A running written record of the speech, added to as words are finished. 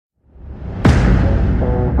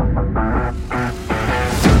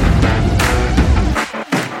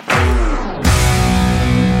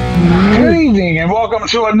Welcome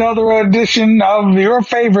to another edition of your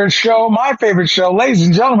favorite show, my favorite show, ladies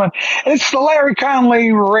and gentlemen. It's the Larry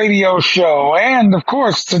Conley Radio Show. And of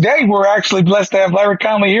course, today we're actually blessed to have Larry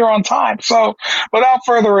Conley here on time. So without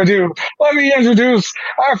further ado, let me introduce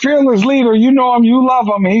our fearless leader. You know him, you love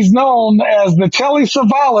him. He's known as the Telly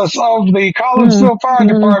Savalas of the Collinsville Fire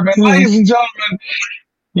Department. Ladies and gentlemen,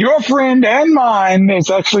 your friend and mine. It's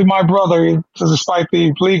actually my brother, despite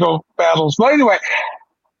the legal battles. But anyway,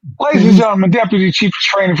 ladies and gentlemen, Deputy Chief of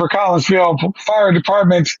Training for Collinsville Fire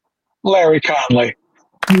Department, Larry Conley.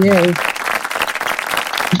 Yay.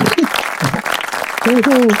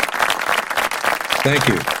 Thank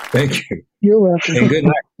you. Thank you. You're welcome. And good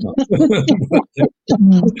night. All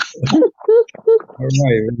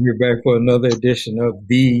right. We're back for another edition of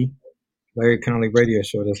the Larry Conley Radio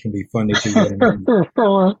Show. That's going to be funny to you.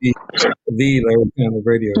 The Larry Conley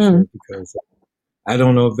Radio Show, because I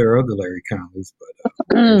don't know if there are other Larry Conleys, but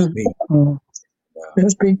it's me.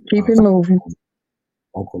 Let's keep it moving.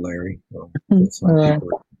 Uncle Larry. Some people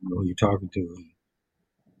know who you're talking to.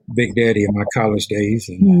 Big Daddy in my college days.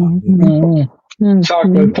 And,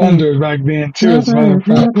 Chocolate Thunder back then, too, as a matter of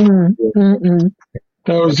fact.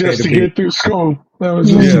 That was just to get through school. Wow.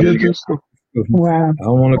 I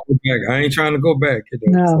don't want to go back. I ain't trying to go back.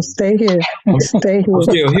 No, stay here. Stay here. I'm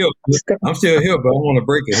still here. I'm still here, but I want to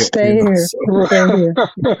break it. Stay here. Stay here.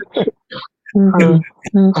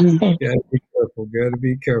 Gotta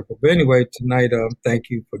be careful. But anyway, tonight, thank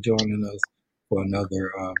you for joining us for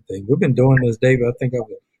another thing. We've been doing this, David. I think I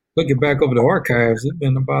was looking back over the archives. It's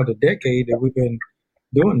been about a decade that we've been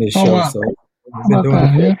doing this show. Wow. So we've been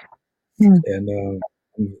doing it. And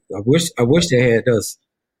I wish they had us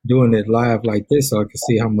doing it live like this, so I could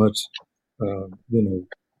see how much, have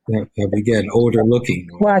we gotten older looking?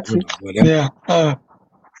 Or, Watch it. Whatever. Yeah.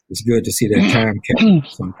 It's good to see that time capture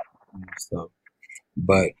stuff.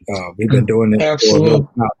 But we've been doing it for a little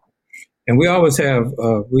while. And we always have,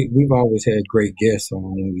 we've always had great guests on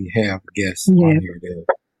when we have guests on here. They're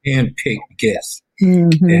hand-picked guests.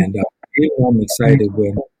 And I'm excited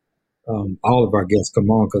when all of our guests come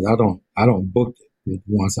on, because I don't book the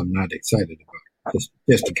ones I'm not excited about.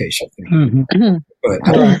 Just in case you think. But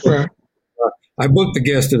I booked the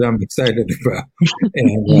guest that I'm excited about.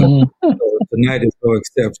 And so tonight is no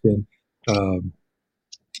exception.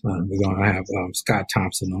 We're going to have Scott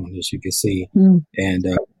Thompson on, as you can see. And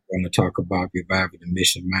we're going to talk about reviving the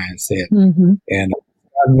mission mindset. And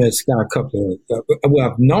I met Scott a couple of,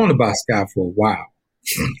 I've known about Scott for a while.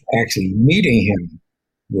 Actually, meeting him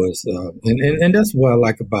was, and that's what I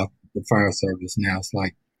like about the fire service now. It's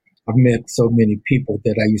like, I've met so many people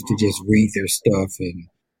that I used to just read their stuff and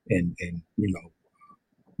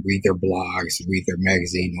read their blogs, read their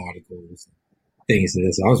magazine articles, things like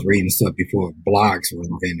this. I was reading stuff before blogs were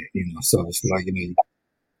invented, so it's like,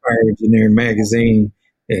 Fire Engineering Magazine,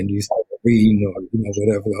 and you start reading or,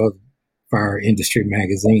 whatever the other fire industry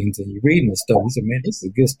magazines, and you're reading the stuff. You say, man, this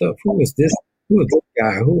is good stuff. Who is this? Who is this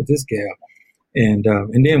guy? Who is this gal? And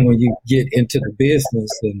then when you get into the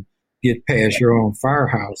business and get past your own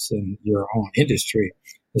firehouse and your own industry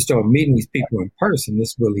and start meeting these people in person,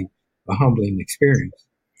 it's really a humbling experience.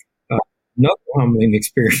 Another humbling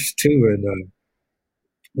experience too.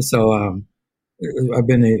 And so I've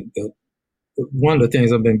been one of the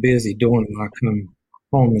things I've been busy doing when I come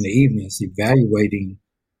home in the evening is evaluating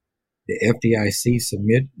the FDIC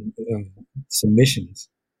submissions.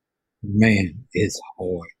 Man, it's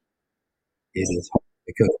hard. It is hard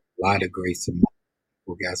because a lot of great submissions.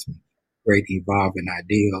 We got some great evolving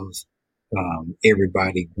ideals.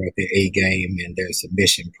 Everybody brought their A game in their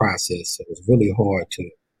submission process. So it's really hard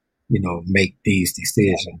to, make these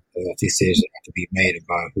decisions. Decisions have to be made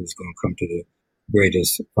about who's going to come to the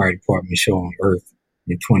greatest fire department show on earth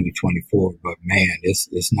in 2024. But man,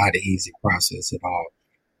 it's not an easy process at all.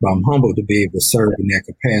 But I'm humbled to be able to serve in that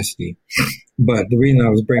capacity. But the reason I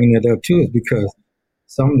was bringing that up too is because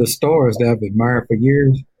some of the stars that I've admired for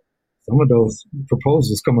years, some of those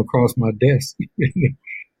proposals come across my desk.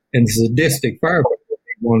 And the sadistic firefighter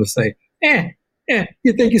want to say,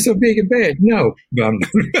 you think you're so big and bad? No. But I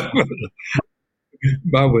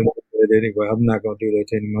wouldn't do that anyway. I'm not going to do that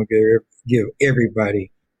to anyone. Give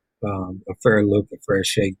everybody a fair look, a fair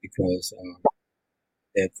shake, because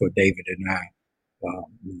that for David and I,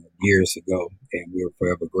 years ago, and we're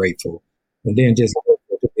forever grateful. And then just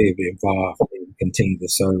to be involved and continue to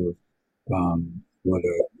serve. What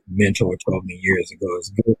a mentor told me years ago,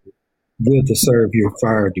 it's good to serve your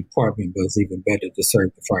fire department, but it's even better to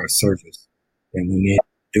serve the fire service. And when you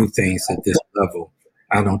do things at this level,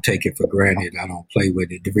 I don't take it for granted. I don't play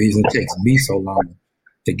with it. The reason it takes me so long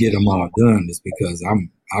to get them all done is because I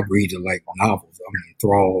read it like novels. I'm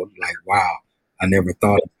enthralled, like, wow, I never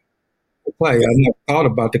thought of the play. I never thought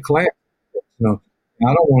about the class. You know,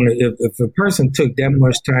 I don't want to. If a person took that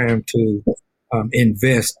much time to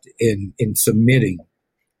invest in submitting,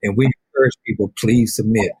 and we encourage people, please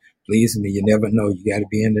submit, please submit. You never know. You got to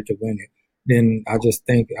be in it to win it. Then I just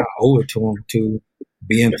think I owe it to them to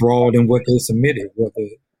be enthralled in what they submitted, what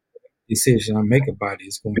the decision I make about it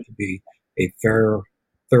is going to be a fair,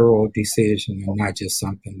 thorough decision, and not just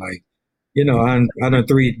something like, you know, I done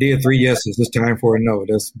did 3 yeses. It's time for a no.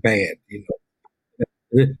 That's bad. You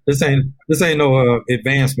know, this ain't no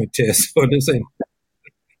advancement test, or this ain't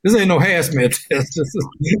no hazmat test.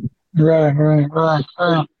 Right. Look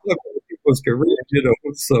at people's career, you know.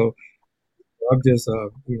 So I'm just,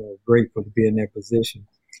 you know, grateful to be in that position.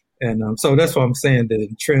 And so that's what I'm saying, the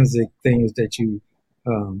intrinsic things that you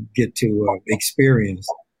get to experience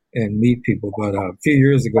and meet people. But a few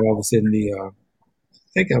years ago, I was in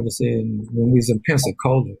when we was in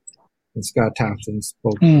Pensacola, and Scott Thompson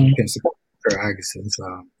spoke at Pensacola Agason's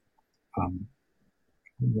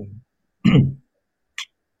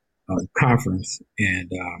conference,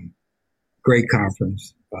 and great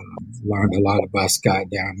conference. Learned a lot about Scott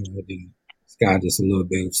down there. Scott is a little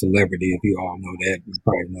bit of celebrity, if you all know that. You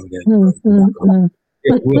probably know that.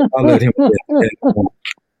 Yeah, I'll let him get that. I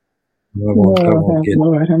won't get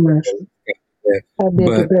Lord have mercy. I did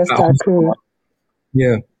the best I could.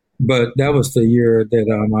 Yeah, but that was the year that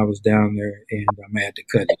I was down there, and I had to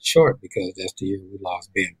cut it short because that's the year we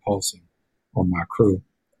lost Ben Polson on my crew.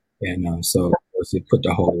 And so of course, it put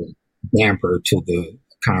the whole damper to the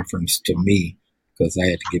conference to me, because I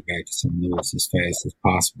had to get back to St. Louis as fast as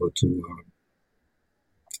possible to,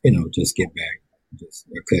 you know, just get back.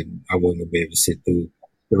 I wouldn't be able to sit through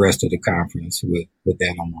the rest of the conference with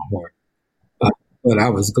that on my heart. But I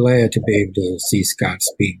was glad to be able to see Scott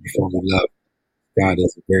speak before we left. Scott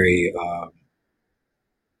is a very,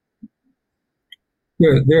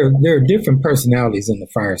 there are different personalities in the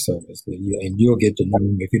fire service, and you'll get to know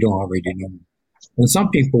them if you don't already know them. And some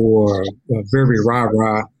people are very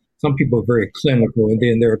rah-rah. Some people are very clinical. And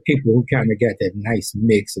then there are people who kind of got that nice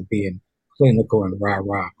mix of being clinical and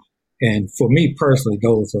rah-rah. And for me personally,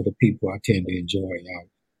 those are the people I tend to enjoy.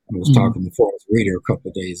 I was talking to Forrest Reader a couple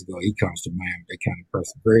of days ago. He comes to mind, that kind of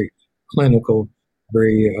person. Very clinical,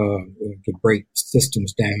 very can break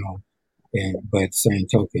systems down. But at the same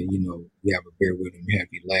token, you know, you have a beer with him, have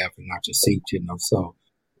you laughing out your seat, you know. So,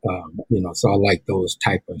 you know, so I like those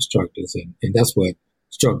type of instructors. And that's what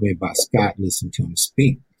struck me about Scott, listening to him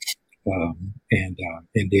speak. And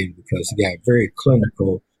then because he got a very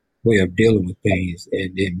clinical way of dealing with things,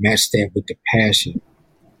 and then match that with the passion,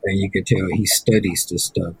 and you can tell he studies this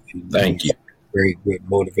stuff. Thank you. Very good,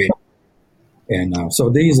 motivated. And so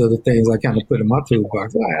these are the things I kind of put in my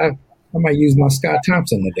toolbox. I might use my Scott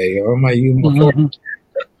Thompson today, or I might use my I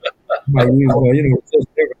might use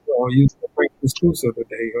I'll use my Frank Escuso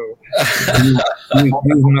today, or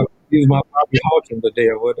use my Bobby Hawkins today,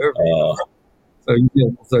 or whatever. So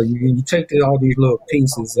you take all these little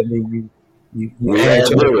pieces, and then you add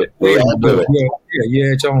your own flavor.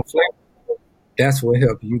 You add your own flavor. That's what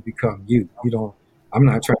helps you become you. You don't. I'm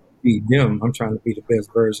not trying to be them. I'm trying to be the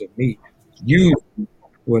best version of me. You,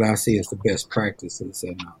 what I see as the best practices,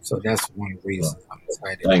 and so that's one of the reasons I'm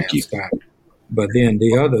excited to have Scott. But then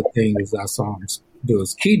the other thing is, I saw him do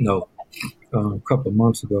his keynote a couple of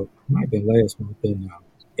months ago. Might have been last month in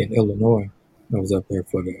Illinois. I was up there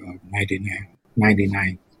for the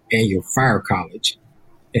 99 annual fire college,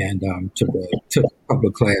 and took a couple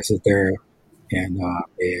of classes there, and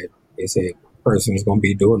they said the person is going to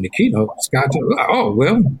be doing the keynote. Scott said, "Oh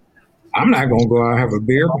well, I'm not going to go out and have a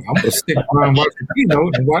beer. I'm going to stick around and watch the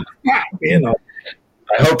keynote and watch Scott." You know.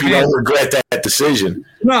 I hope you don't regret that decision.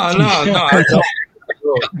 No. I don't.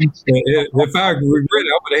 If I regret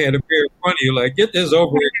it, I would have had a beer in front of you. Like, get this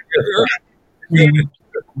over with. It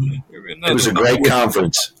was a great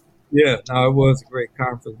conference. Yeah, no, it was a great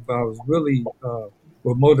conference, but I was really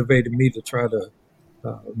what motivated me to try to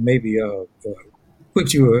maybe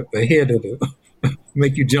put you ahead of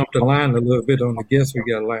make you jump the line a little bit on the guests we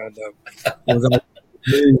got lined up. Was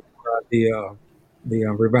the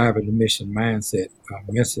reviving the mission mindset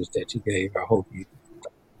message that you gave. I hope you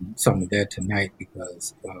some of that tonight,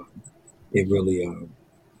 because it really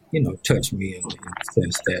touched me in the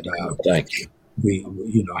sense that thank you.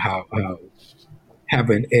 How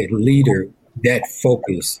having a leader that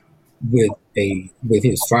focused with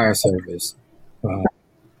his fire service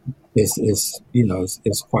is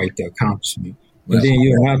quite the accomplishment. Well, and then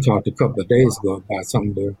you and I talked a couple of days ago about some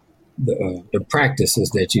of the practices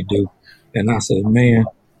that you do, and I said, man,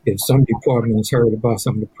 if some departments heard about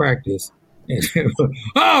some of the practice,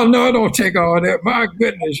 Oh, no, don't take all that. My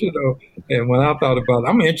goodness, And when I thought about it,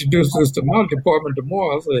 I'm going to introduce this to my department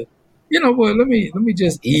tomorrow. I said, you know what, let me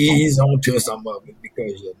just ease on to some of it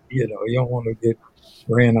because, you don't want to get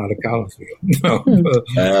ran out of Collinsville. But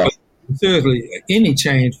seriously, any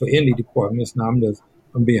change for any department, now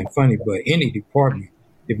I'm being funny, but any department,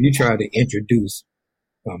 if you try to introduce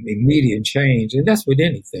immediate change, and that's with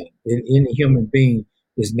anything, any human being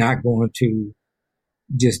is not going to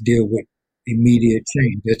just deal with immediate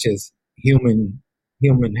change. That's just human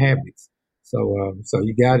habits. So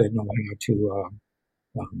you got to know how to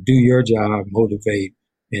do your job, motivate,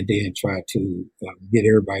 and then try to get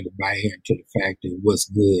everybody to buy into the fact that what's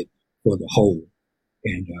good for the whole.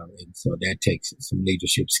 And so that takes some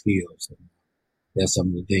leadership skills. And that's some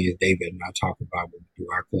of the things David and I talk about when we do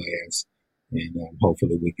our class. And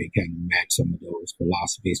hopefully we can kind of match some of those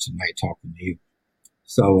philosophies tonight talking to you.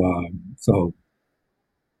 So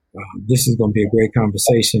this is going to be a great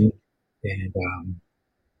conversation. And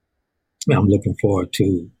I'm looking forward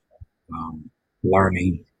to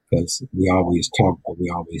learning because we always talk, but we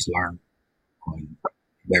always learn on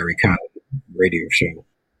Larry Conley radio show.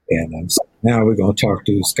 And so now we're going to talk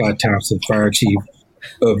to Scott Thompson, Fire Chief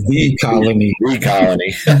of the Colony. The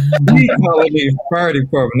Colony. The Colony Fire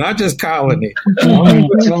Department, not just Colony. I don't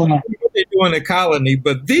know what they're doing at Colony,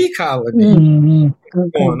 but the Colony. Mm-hmm.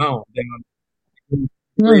 What's going on down in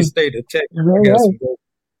the great state of Texas.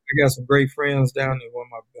 I got some great friends down there.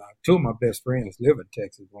 Two of my best friends live in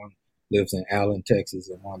Texas. One lives in Allen, Texas,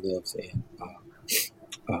 and one lives in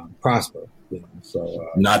Prosper. So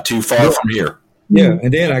not too far from here. Yeah,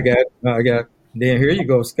 and then I got. Then here you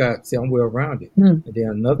go, Scott. See, I'm well rounded. And then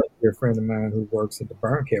another dear friend of mine who works at the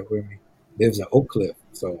burn camp with me lives in Oak Cliff.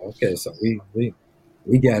 So so we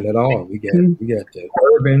got it all. We got the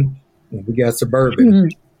urban and we got suburban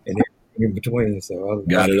and everything in between. So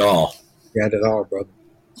got it all. Got it all, brother.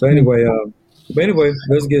 So anyway,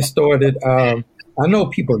 let's get started. I know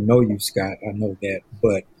people know you, Scott. I know that,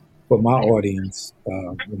 but for my audience,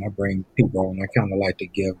 when I bring people on, I kind of like to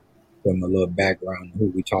give them a little background on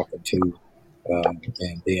who we're talking to,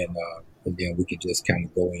 and then we can just kind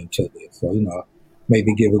of go into this. So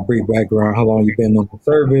maybe give a brief background: how long you've been in the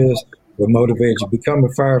service, what motivated you to become a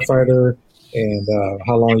firefighter, and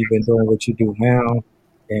how long you've been doing what you do now.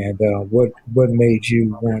 And what made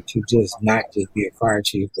you want to not just be a fire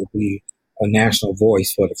chief, but be a national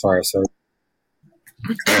voice for the fire service?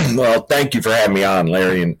 Well, thank you for having me on,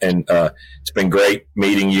 Larry. And it's been great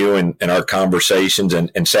meeting you and our conversations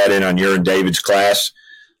and sat in on your and David's class.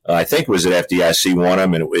 I think it was at FDIC one of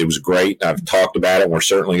them, and it was great. I've talked about it, and we're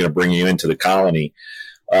certainly going to bring you into the colony.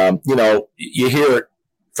 You hear it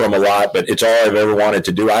from a lot, but it's all I've ever wanted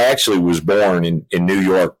to do. I actually was born in New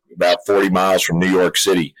York, about 40 miles from New York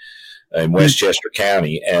City in Westchester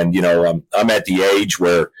County. And, I'm at the age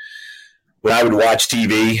where when I would watch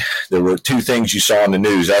TV, there were two things you saw in the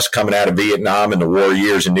news, us coming out of Vietnam and the war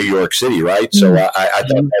years in New York City, right? So I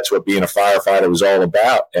thought that's what being a firefighter was all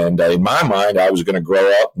about. And in my mind, I was going to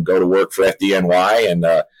grow up and go to work for FDNY,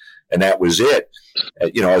 and that was it.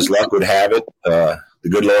 As luck would have it, the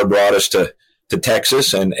good Lord brought us to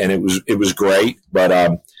Texas, and it was great.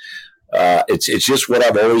 But it's just what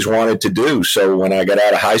I've always wanted to do. So when I got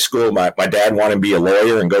out of high school, my dad wanted to be a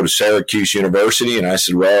lawyer and go to Syracuse University. And I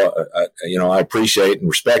said, well, I appreciate and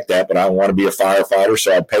respect that, but I want to be a firefighter.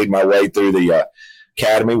 So I paid my way through the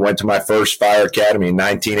academy, went to my first fire academy in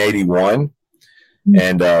 1981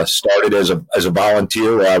 and started as a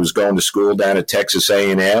volunteer while I was going to school down at Texas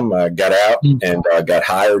A&M. I got out and got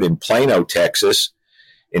hired in Plano, Texas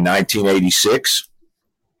in 1986.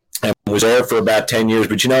 And was there for about 10 years.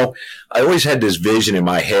 But, I always had this vision in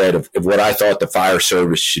my head of what I thought the fire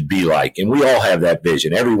service should be like. And we all have that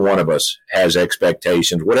vision. Every one of us has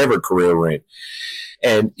expectations, whatever career we're in.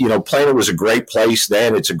 And, Plano was a great place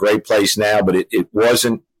then. It's a great place now, but it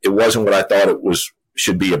wasn't what I thought it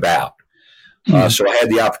should be about. So I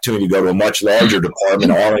had the opportunity to go to a much larger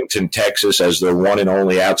department, Arlington, Texas, as their one and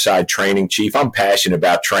only outside training chief. I'm passionate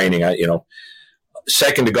about training.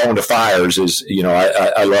 Second to going to fires is,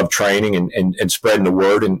 I love training and spreading the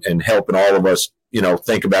word and helping all of us,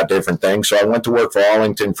 think about different things. So I went to work for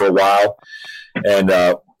Arlington for a while, and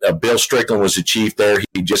Bill Strickland was the chief there.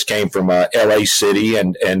 He just came from LA City.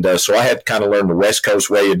 And so I had to kind of learn the West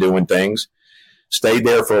Coast way of doing things. Stayed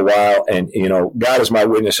there for a while. And, God is my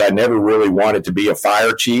witness. I never really wanted to be a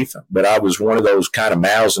fire chief, but I was one of those kind of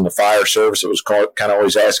mouths in the fire service that was kind of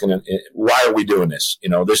always asking, why are we doing this?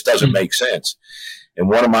 This doesn't make sense. And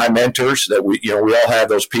one of my mentors that we all have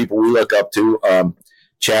those people we look up to,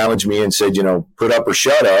 challenged me and said, put up or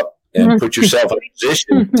shut up and put yourself in a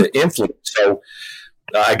position to influence. So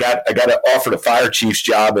I got offered a fire chief's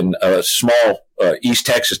job in a small East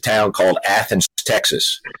Texas town called Athens,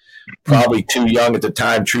 Texas. Probably too young at the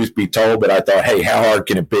time, truth be told, but I thought, hey, how hard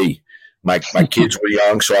can it be? My kids were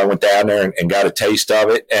young, so I went down there and got a taste of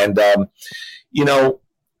it. And,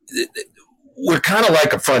 we're kind of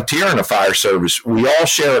like a frontier in the fire service. We all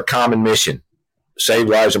share a common mission, save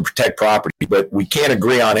lives and protect property, but we can't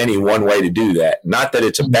agree on any one way to do that. Not that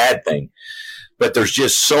it's a bad thing, but there's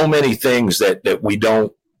just so many things that we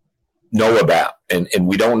don't know about, and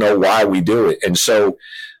we don't know why we do it. And so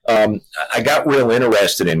I got real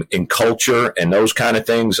interested in culture and those kind of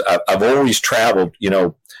things. I've always traveled,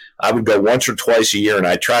 I would go once or twice a year, and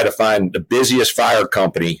I'd try to find the busiest fire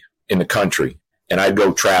company in the country, and I'd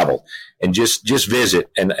go travel and just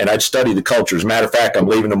visit, and I'd study the culture. As a matter of fact, I'm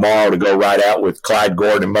leaving tomorrow to go ride out with Clyde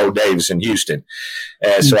Gordon and Mo Davis in Houston.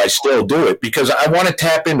 So I still do it because I want to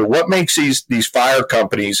tap into what makes these fire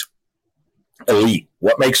companies elite,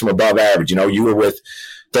 what makes them above average. You were with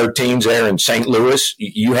 13s there in St. Louis.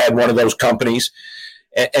 You had one of those companies.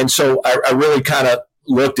 And so I really kind of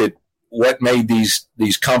looked at what made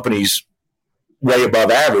these companies way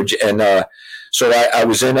above average. And so I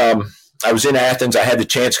was in Athens. I had the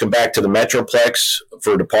chance to come back to the Metroplex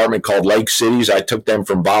for a department called Lake Cities. I took them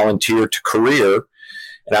from volunteer to career.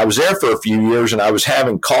 And I was there for a few years, and I was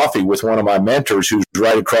having coffee with one of my mentors who's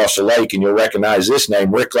right across the lake, and you'll recognize this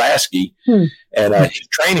name, Rick Lasky. And his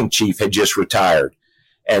training chief had just retired.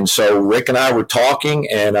 And so Rick and I were talking,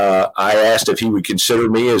 and I asked if he would consider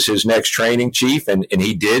me as his next training chief, and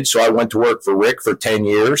he did. So I went to work for Rick for 10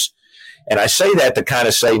 years. And I say that to kind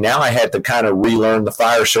of say now I had to kind of relearn the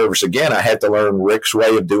fire service again. I had to learn Rick's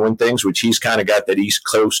way of doing things, which he's kind of got that East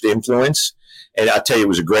Coast influence. And I'll tell you, it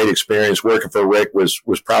was a great experience. Working for Rick was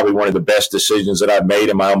probably one of the best decisions that I've made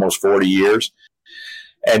in my almost 40 years.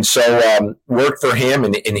 And so worked for him,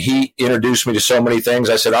 and he introduced me to so many things.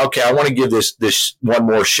 I said, okay, I want to give this one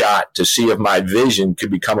more shot to see if my vision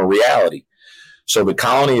could become a reality. So the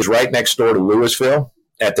colony is right next door to Louisville.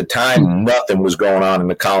 At the time, nothing was going on in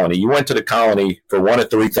the colony. You went to the colony for one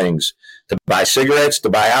of three things: to buy cigarettes,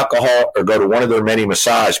 to buy alcohol, or go to one of their many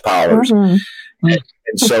massage parlors. And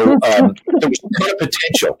so there was a ton of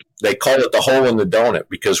potential. They call it the hole in the donut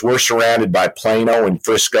because we're surrounded by Plano and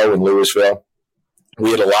Frisco and Louisville.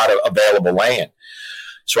 We had a lot of available land.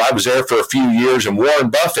 So I was there for a few years, and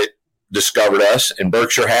Warren Buffett discovered us, and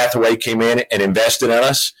Berkshire Hathaway came in and invested in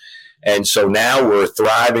us. And so now we're a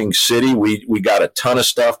thriving city. We got a ton of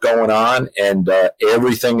stuff going on, and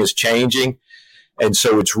everything is changing. And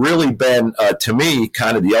so it's really been, to me,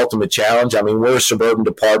 kind of the ultimate challenge. I mean, we're a suburban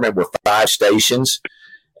department. We're 5 stations,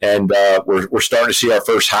 and we're starting to see our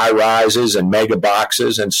first high rises and mega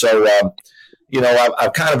boxes. And so,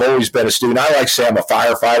 I've kind of always been a student. I like to say I'm a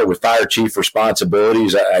firefighter with fire chief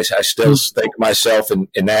responsibilities. I still think of myself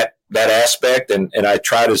in that aspect, and I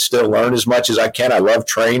try to still learn as much as I can. I love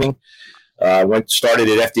training. I started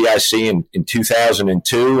at FDIC in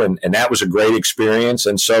 2002, and that was a great experience.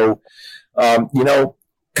 And so,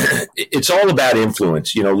 it's all about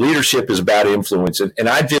influence. Leadership is about influence, and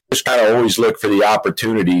I just kind of always look for the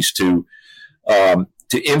opportunities to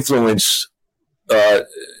influence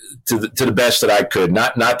to the best that I could.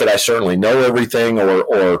 Not that I certainly know everything,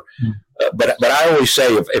 but I always say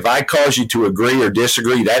if I cause you to agree or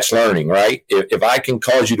disagree, that's learning, right? If I can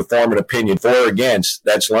cause you to form an opinion for or against,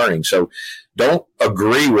 that's learning. So don't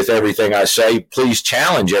agree with everything I say. Please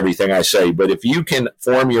challenge everything I say. But if you can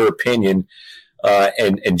form your opinion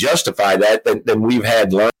and justify that, then we've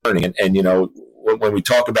had learning. And when we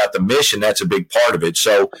talk about the mission, that's a big part of it.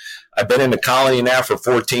 So I've been in the colony now for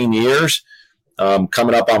 14 years.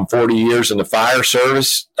 Coming up on 40 years in the fire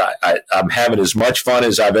service. I'm having as much fun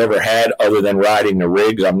as I've ever had other than riding the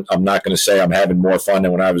rigs. I'm not going to say I'm having more fun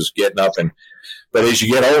than when I was getting up. But as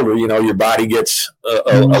you get older, your body gets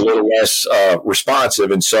a little less responsive.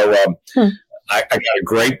 And so I got a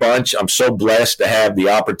great bunch. I'm so blessed to have the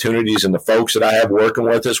opportunities and the folks that I have working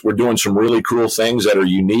with us. We're doing some really cool things that are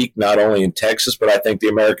unique, not only in Texas, but I think the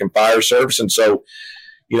American Fire Service. And so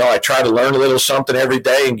I try to learn a little something every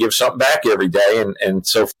day and give something back every day. And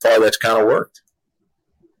so far, that's kind of worked.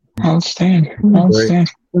 Outstanding.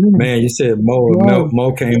 Man, you said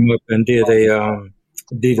Mo came up and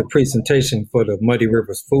did a presentation for the Muddy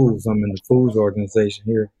Rivers Fools. I'm in the Fools organization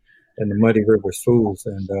here in the Muddy Rivers Fools.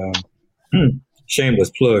 And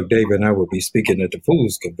shameless plug, David and I will be speaking at the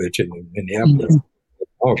Fools Convention in Minneapolis in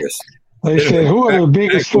August. They said, who are the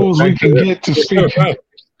biggest fools we can get to speak?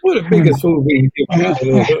 What the biggest food we can get?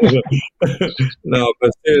 No, but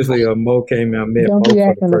seriously, Mo came and I met Mo for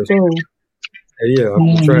the first time. Yeah,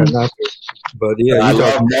 I'm trying not to. But yeah, I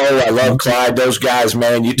love Mo. I love Clyde. Those guys,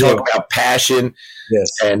 man. You talk about passion.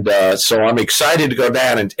 Yes. And so I'm excited to go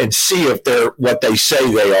down and see if they're what they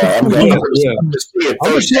say they are. I'm going to see it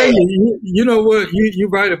I'm first. Tell you, you know what? You're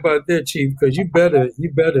right about that, Chief, because you better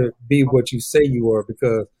be what you say you are,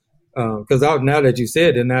 because now that you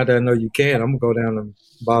said it, now that I know you can, I'm going to go down and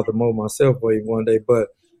bother Mo myself for you one day. But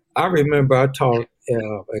I remember I taught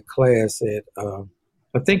a class at,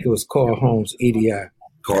 I think it was Carl Holmes EDI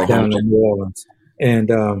down in New Orleans. And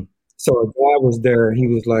so a guy was there. He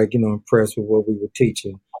was like, impressed with what we were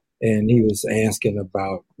teaching. And he was asking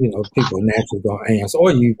about, people naturally going to answer.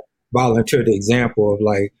 Or you volunteer the example of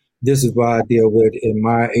like, this is what I deal with in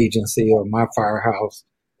my agency or my firehouse.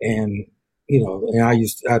 And, and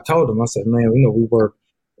I told him, I said, man, we work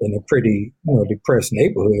in a pretty, depressed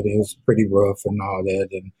neighborhood. It was pretty rough and all that.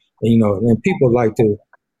 And people like to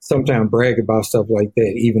sometimes brag about stuff like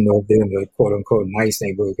that, even though they're in a quote unquote nice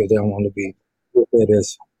neighborhood, because they don't want to be looked at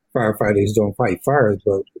as firefighters don't fight fires.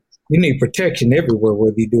 But you need protection everywhere,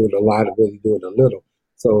 whether you do it a lot or whether you do it a little.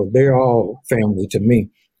 So they're all family to me.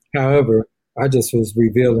 However, I just was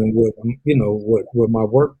revealing what my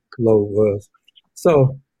workload was.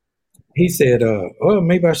 So he said,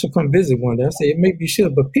 maybe I should come visit one day. I said, maybe you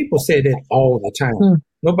should. But people say that all the time.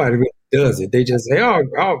 Nobody really does it. They just say,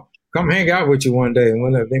 I'll come hang out with you one day. And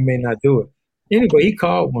whatever, they may not do it. Anyway, he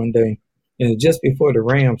called one day. And just before the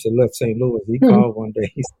Rams had left St. Louis, he called one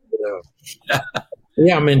day. He said,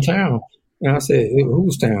 yeah, I'm in town. And I said,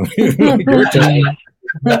 whose town? Your town.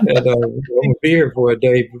 I'm going to be here for a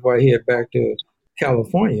day before I head back to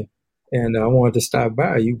California. And I wanted to stop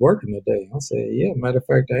by. You working today? I said, yeah, matter of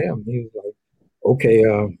fact, I am. He was like, okay,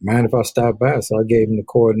 mind if I stop by? So I gave him the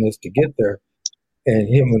coordinates to get there. And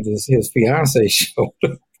him and his fiance showed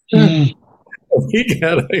up. He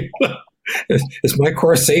got is my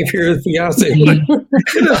car safe here? His fiance. Okay.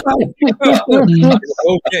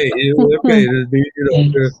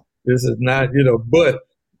 This is not, but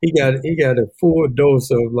he got a full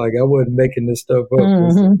dose of like, I wasn't making this stuff up.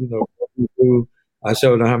 I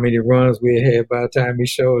showed him how many runs we had by the time he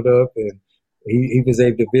showed up, and he was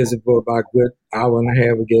able to visit for about a good hour and a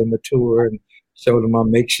half. We gave him a tour and showed him our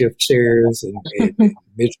makeshift chairs and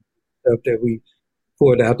stuff that we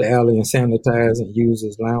poured out the alley and sanitized and used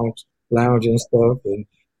as lounge and stuff, and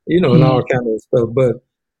and all kind of stuff. But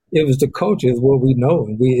it was the culture, is what we know,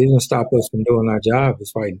 and it didn't stop us from doing our job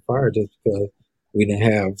as fighting fire just because we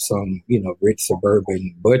didn't have some rich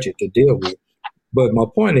suburban budget to deal with. But my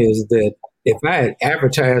point is that if I had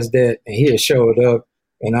advertised that and he had showed up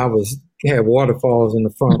and I had waterfalls in the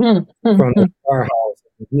front of the firehouse,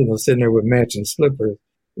 sitting there with matching slippers,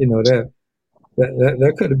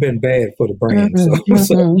 that could have been bad for the brand. So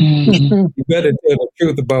you better tell the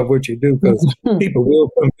truth about what you do, because people will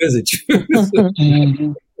come visit you.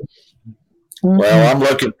 Well, I'm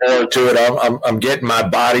looking forward to it. I'm getting my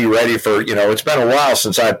body ready for, it's been a while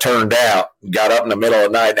since I turned out, got up in the middle of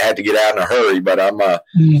the night and had to get out in a hurry, but I'm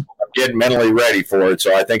getting mentally ready for it.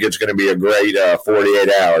 So I think it's going to be a great 48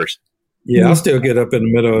 hours. Yeah, I'll still get up in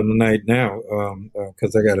the middle of the night now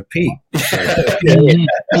because I got to pee.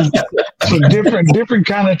 different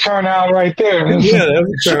kind of turnout right there. Yeah,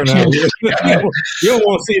 that's a turnout. You don't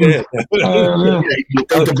want to see that.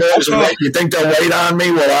 You think they'll wait on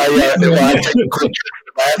me while I take a quick trip?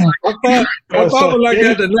 If I was like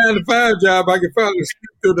at the 9 to 5 job, I could probably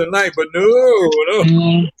sleep through the night, but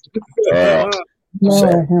no.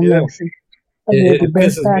 It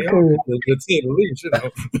pisses me off to say the least,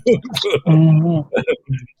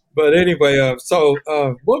 But anyway, so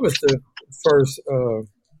what was the first?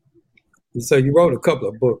 So you wrote a couple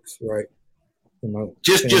of books, right?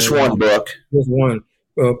 Just one book. Just one,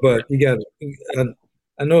 but you got.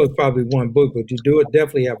 I know it's probably one book, but you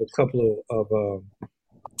definitely have a couple of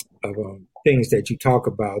things that you talk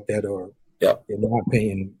about that are, in my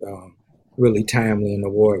opinion, really timely and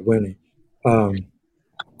award winning.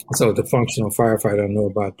 So the functional firefighter, I know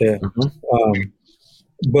about that.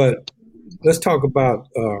 But let's talk about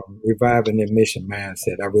reviving the mission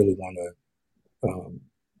mindset. I really want to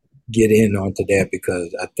get in onto that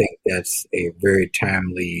because I think that's a very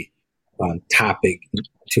timely topic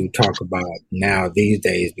to talk about now these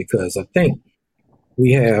days, because I think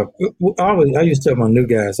we have, I used to tell my new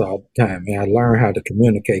guys all the time, man, I learned how to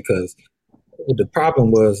communicate, because the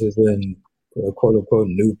problem was when quote unquote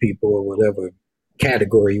new people or whatever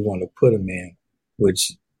category you want to put them in,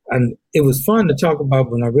 and it was fun to talk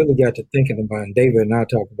about when I really got to thinking about it. And David and I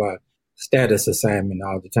talk about status assignment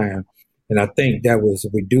all the time. And I think that was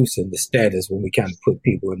reducing the status when we kind of put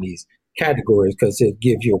people in these categories, because it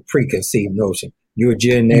gives you a preconceived notion. You're a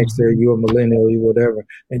Gen Xer, you're a millennial, you whatever.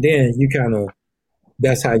 And then you kind of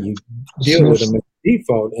that's how you deal with them at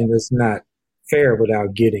default, and it's not fair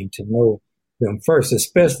without getting to know them first,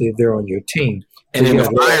 especially if they're on your team. And in the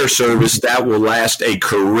fire service, that will last a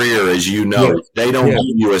career, as you know. Yes. They don't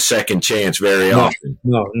give you a second chance very often.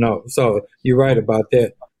 No. So you're right about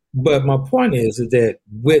that. But my point is that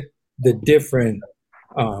with the different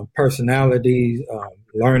personalities,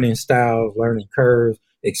 learning styles, learning curves,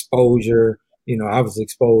 exposure, I was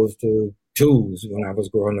exposed to tools when I was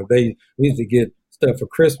growing up. We used to get stuff for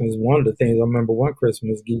Christmas. One of the things I remember one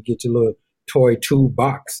Christmas, you get your little toy tool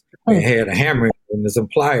box and had a hammer and some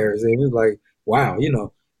pliers. And it was like, wow,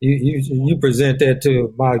 you present that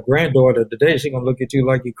to my granddaughter today, she's going to look at you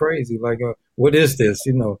like you're crazy. Like, what is this?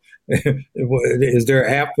 Is there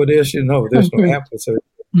an app for this? There's no app for it.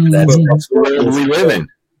 That's where we live in.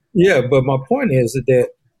 Yeah, but my point is that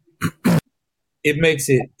it makes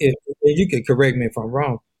it, and you can correct me if I'm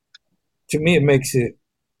wrong, to me it makes it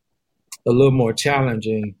a little more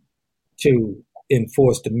challenging to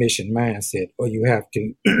enforce the mission mindset, or you have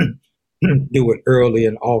to do it early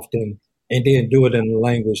and often, and then do it in a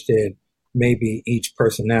language that maybe each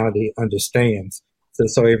personality understands,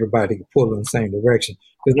 so everybody can pull in the same direction.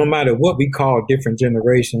 Because no matter what we call different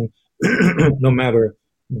generations, no matter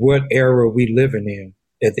what era we living in,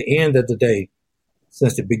 at the end of the day,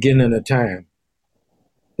 since the beginning of time,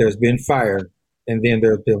 there's been fire, and then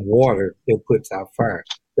there's been water that puts out fire.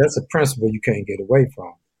 That's a principle you can't get away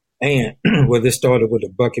from. And whether it started with a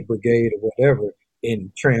bucket brigade or whatever,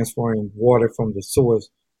 in transferring water from the source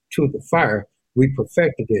to the fire, we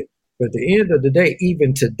perfected it. But at the end of the day,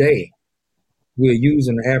 even today, we're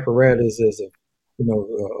using the apparatus as a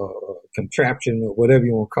contraption or whatever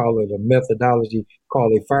you want to call it, a methodology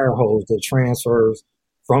called a fire hose that transfers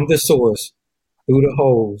from the source through the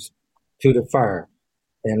hose to the fire.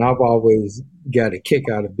 And I've always got a kick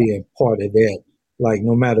out of being part of that. Like,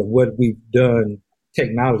 no matter what we've done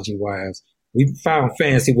technology-wise, we've found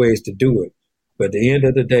fancy ways to do it. But at the end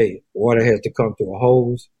of the day, water has to come through a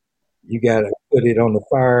hose. You got to put it on the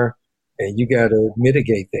fire, and you got to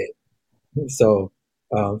mitigate that. So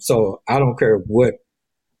I don't care what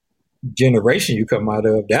generation you come out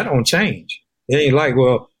of, that don't change. It ain't like,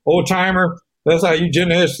 well, old timer, that's how you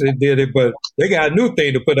generously did it, but they got a new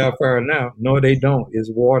thing to put out fire now. No, they don't. It's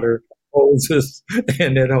water, hoses,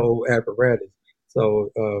 and that whole apparatus.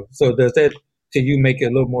 So does that to you make it a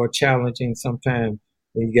little more challenging sometimes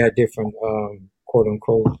when you got different quote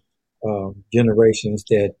unquote generations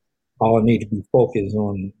that all need to be focused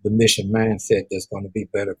on the mission mindset that's going to be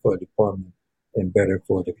better for the department and better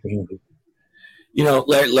for the community?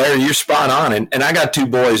 Larry, you're spot on. And I got two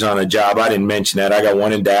boys on a job. I didn't mention that. I got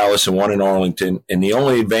one in Dallas and one in Arlington. And the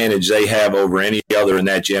only advantage they have over any other in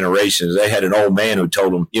that generation is they had an old man who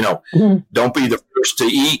told them, don't be the first to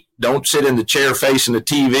eat. Don't sit in the chair facing the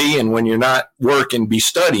TV. And when you're not working, be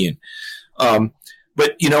studying.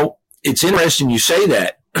 But it's interesting you say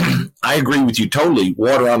that. I agree with you totally.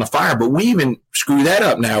 Water on the fire. But we even screw that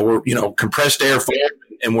up now. We're, compressed air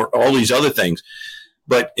and we're all these other things.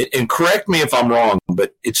 But, and correct me if I'm wrong,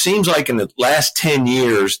 but it seems like in the last 10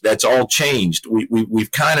 years, that's all changed.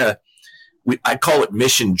 We've kind of, I call it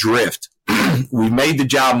mission drift. We've made the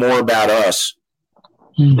job more about us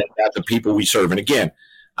than about the people we serve. And again,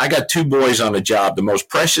 I got two boys on the job. The most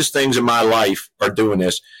precious things in my life are doing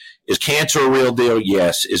this. Is cancer a real deal?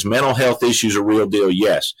 Yes. Is mental health issues a real deal?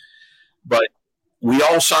 Yes. But we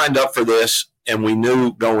all signed up for this, and we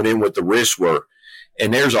knew going in what the risks were.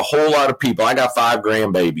 And there's a whole lot of people. I got 5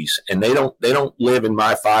 grandbabies, and they don't live in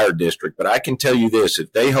my fire district. But I can tell you this: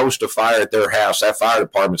 if they host a fire at their house, that fire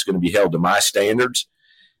department's going to be held to my standards,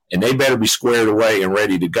 and they better be squared away and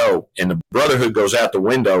ready to go. And the brotherhood goes out the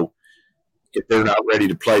window if they're not ready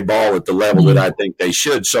to play ball at the level that I think they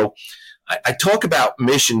should. So I talk about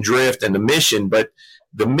mission drift and the mission, but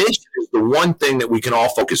the mission is the one thing that we can all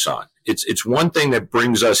focus on. It's one thing that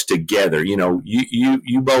brings us together. You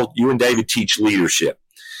and David teach leadership.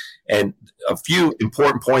 And a few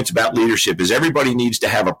important points about leadership is everybody needs to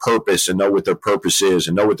have a purpose and know what their purpose is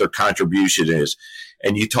and know what their contribution is.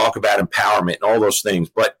 And you talk about empowerment and all those things,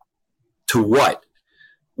 but to what?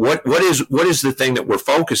 What is the thing that we're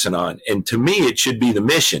focusing on? And to me, it should be the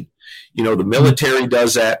mission. The military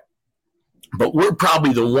does that, but we're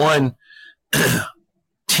probably the one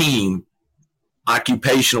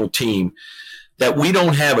occupational team that we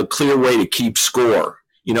don't have a clear way to keep score.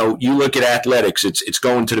 You look at athletics, it's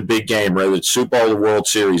going to the big game, whether it's Super Bowl or World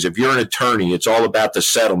Series. If you're an attorney, it's all about the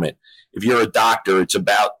settlement. If you're a doctor, it's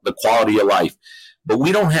about the quality of life. But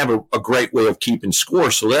we don't have a great way of keeping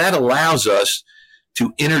score. So that allows us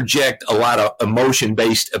to interject a lot of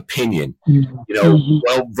emotion-based opinion.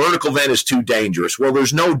 Well, vertical vent is too dangerous. Well,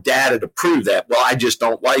 there's no data to prove that. Well, I just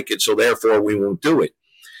don't like it, so therefore we won't do it.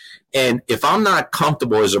 And if I'm not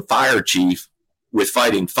comfortable as a fire chief with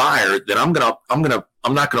fighting fire, then I'm not going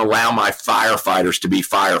to allow my firefighters to be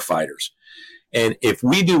firefighters. And if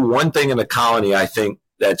we do one thing in the colony, I think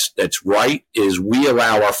that's right, is we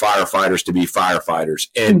allow our firefighters to be firefighters.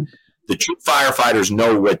 And the true firefighters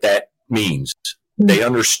know what that means. They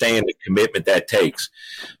understand the commitment that takes.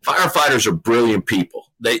 Firefighters are brilliant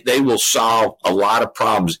people. They will solve a lot of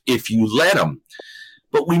problems if you let them.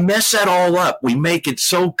 But we mess that all up. We make it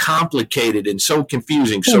so complicated and so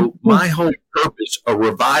confusing. So my whole purpose of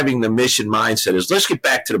reviving the mission mindset is, let's get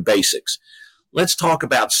back to the basics. Let's talk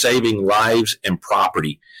about saving lives and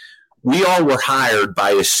property. We all were hired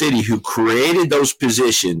by a city who created those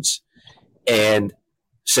positions and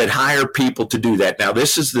said hire people to do that. Now,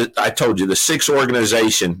 this is I told you, the sixth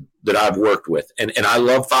organization that I've worked with. And I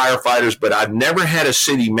love firefighters, but I've never had a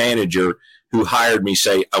city manager who hired me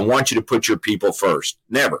say, I want you to put your people first.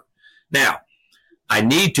 Never. Now, I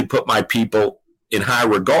need to put my people in high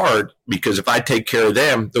regard, because if I take care of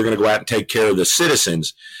them, they're going to go out and take care of the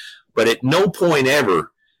citizens. But at no point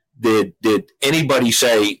ever did anybody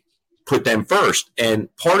say, put them first.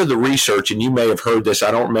 And part of the research, and you may have heard this,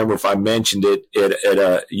 I don't remember if I mentioned it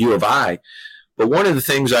at U.of.I., but one of the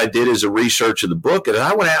things I did as a research of the book is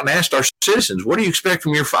I went out and asked our citizens, what do you expect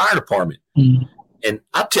from your fire department? And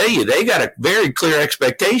I'll tell you, they got a very clear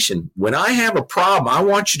expectation. When I have a problem, I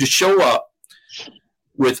want you to show up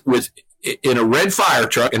with in a red fire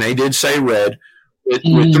truck, and they did say red, with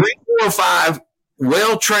 3, 4, or 5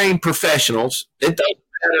 well-trained professionals. It doesn't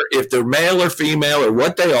matter if they're male or female or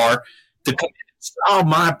what they are, to come and solve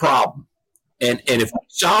my problem. And if we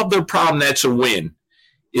solve their problem, that's a win.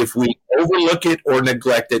 If we overlook it or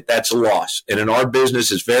neglect it, that's a loss. And in our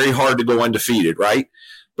business, it's very hard to go undefeated, right?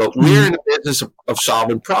 But we're in the business of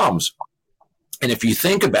solving problems. And if you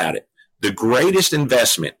think about it, the greatest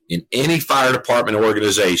investment in any fire department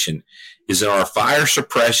organization is in our fire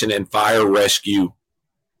suppression and fire rescue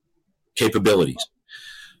capabilities.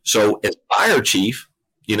 So as fire chief,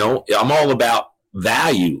 I'm all about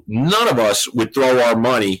value. None of us would throw our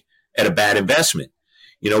money at a bad investment.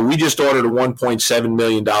 We just ordered a $1.7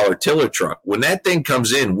 million tiller truck. When that thing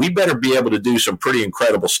comes in, we better be able to do some pretty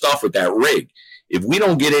incredible stuff with that rig. If we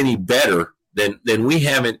don't get any better, then we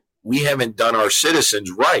haven't done our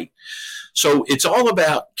citizens right. So it's all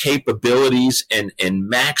about capabilities and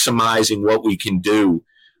maximizing what we can do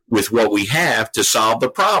with what we have to solve the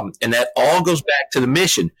problem. And that all goes back to the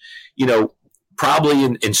mission. Probably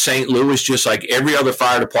in St. Louis, just like every other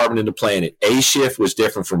fire department in the planet, A shift was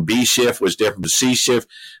different from B shift, was different from C shift.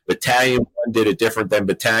 Battalion 1 did it different than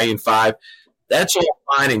Battalion 5. That's all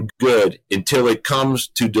fine and good until it comes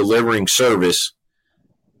to delivering service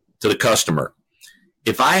to the customer.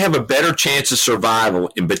 If I have a better chance of survival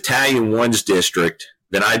in Battalion 1's district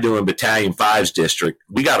than I do in Battalion 5's district,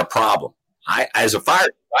 we got a problem. As a fire,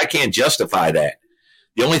 I can't justify that.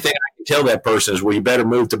 The only thing I can tell that person is, well, you better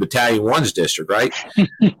move to Battalion 1's district, right?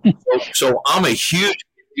 So I'm a huge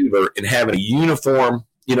believer in having a uniform,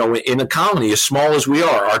 in a colony as small as we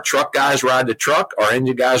are. Our truck guys ride the truck, our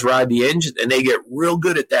engine guys ride the engine, and they get real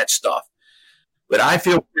good at that stuff. But I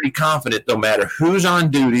feel pretty confident no matter who's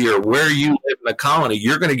on duty or where you live in the colony,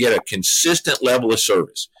 you're going to get a consistent level of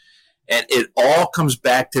service. And it all comes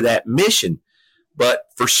back to that mission. But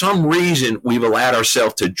for some reason, we've allowed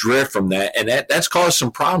ourselves to drift from that, and that's caused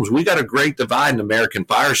some problems. We got a great divide in American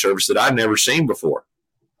fire service that I've never seen before.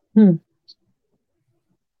 Yeah,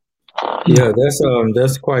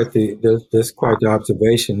 that's quite the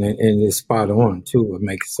observation, and it's spot on too. What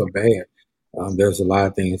makes it so bad? There's a lot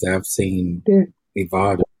of things I've seen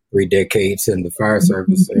evolve in 3 decades in the fire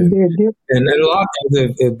service, and a lot of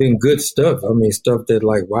things have been good stuff. I mean, stuff that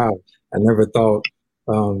wow, I never thought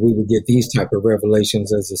we would get these type of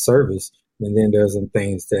revelations as a service. And then there's some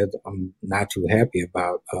things that I'm not too happy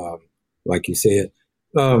about, like you said.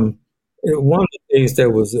 One of the things that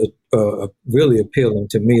was really appealing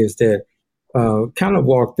to me is that kind of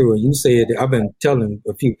walk through, and you said, I've been telling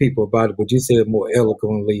a few people about it, but you said more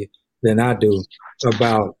eloquently than I do,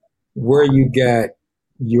 about where you got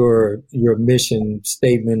your mission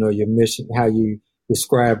statement or your mission, how you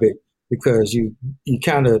describe it, because you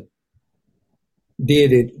kind of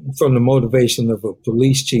did it from the motivation of a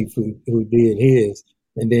police chief who did his,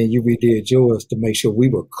 and then you redid yours to make sure we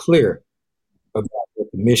were clear about what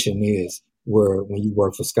the mission is when you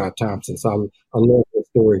work for Scott Thompson. So I love that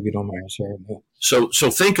story, if you don't mind sharing that. So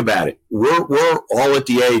think about it. We're all at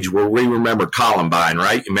the age where we remember Columbine,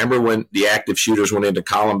 right? You remember when the active shooters went into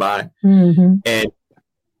Columbine? Mm-hmm. And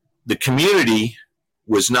the community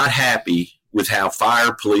was not happy with how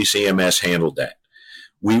fire, police, EMS handled that.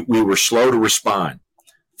 We were slow to respond.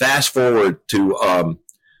 Fast forward to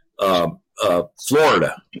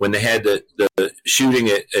Florida, when they had the shooting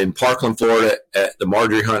in Parkland, Florida, at the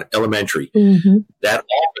Marjorie Hunt Elementary. Mm-hmm. That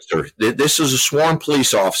officer, this is a sworn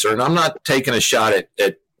police officer, and I'm not taking a shot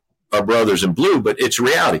at our brothers in blue, but it's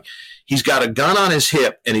reality. He's got a gun on his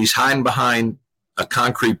hip, and he's hiding behind a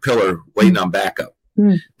concrete pillar waiting on backup.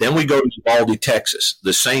 Mm. Then we go to Uvalde, Texas,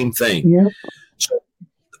 the same thing. Yep. So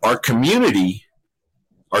our community,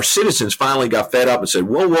 our citizens finally got fed up and said,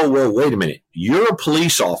 whoa, wait a minute. You're a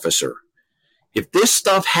police officer. If this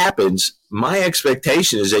stuff happens, my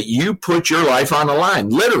expectation is that you put your life on the line,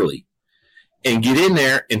 literally, and get in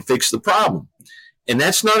there and fix the problem. And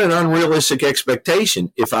that's not an unrealistic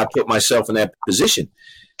expectation if I put myself in that position.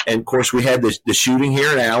 And, of course, we had the shooting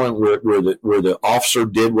here in Allen where the officer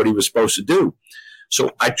did what he was supposed to do.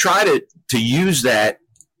 So I try to use that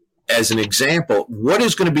as an example. What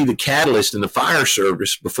is going to be the catalyst in the fire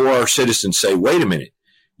service before our citizens say, wait a minute,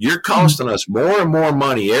 you're costing us more and more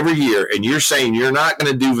money every year, and you're saying you're not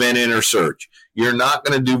going to do vent inner search. You're not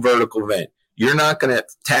going to do vertical vent. You're not going to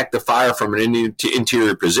attack the fire from an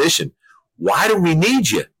interior position. Why do we need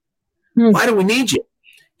you? Why do we need you?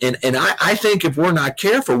 And I think if we're not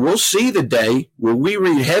careful, we'll see the day where we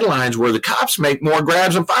read headlines where the cops make more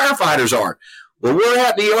grabs than firefighters are. Well, we're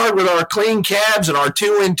out in the yard with our clean cabs and our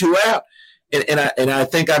 2 in, 2 out. And I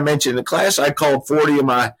think I mentioned in the class, I called 40 of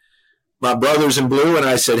my brothers in blue, and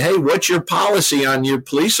I said, hey, what's your policy on your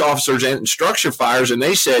police officers and structure fires? And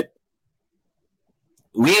they said,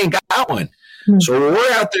 we ain't got one. So when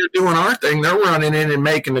we're out there doing our thing, they're running in and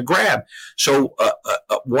making the grab. So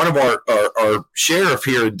one of our sheriff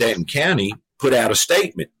here in Denton County put out a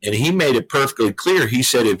statement, and he made it perfectly clear. He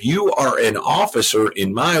said, if you are an officer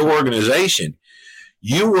in my organization,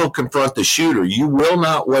 you will confront the shooter. You will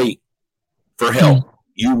not wait for help.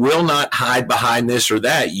 You will not hide behind this or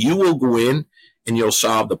that. You will go in and you'll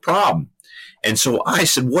solve the problem. And so I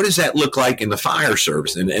said, what does that look like in the fire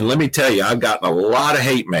service? And let me tell you, I've gotten a lot of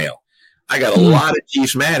hate mail. I got a lot of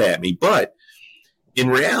chiefs mad at me, but in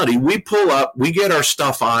reality, we pull up, we get our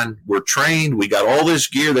stuff on, we're trained, we got all this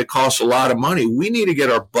gear that costs a lot of money. We need to get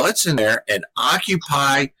our butts in there and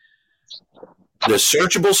occupy the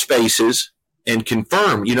searchable spaces and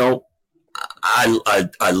confirm. You know,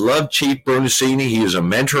 I love Chief Brunacini. He is a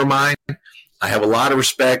mentor of mine. I have a lot of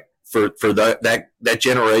respect for that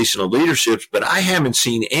generation of leaderships, but I haven't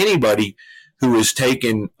seen anybody who has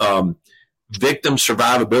taken victim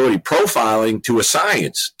survivability profiling to a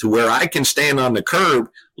science, to where I can stand on the curb,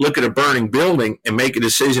 look at a burning building, and make a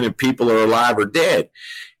decision if people are alive or dead.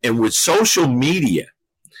 And with social media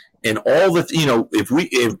and all the, if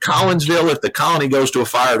Collinsville, if the colony goes to a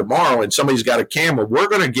fire tomorrow and somebody's got a camera, we're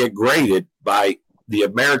going to get graded by the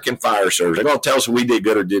American Fire Service. They're going to tell us if we did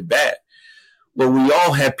good or did bad. Well, we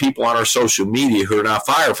all have people on our social media who are not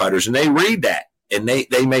firefighters, and they read that and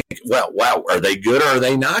they make, well, wow, are they good or are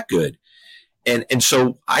they not good? And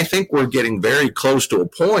so I think we're getting very close to a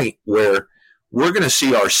point where we're going to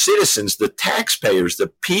see our citizens, the taxpayers,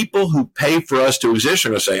 the people who pay for us to exist, are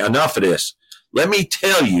going to say, enough of this. Let me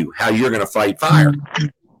tell you how you're going to fight fire.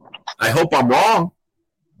 I hope I'm wrong,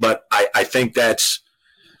 but I think that's,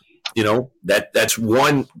 that's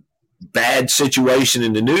one bad situation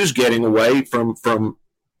in the news getting away from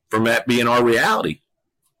that being our reality.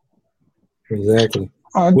 Exactly.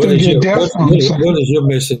 What is your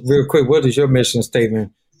mission? Real quick, what does your mission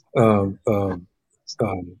statement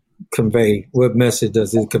convey? What message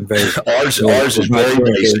does it convey? Ours is very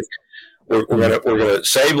basic. We're going to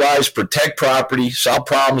save lives, protect property, solve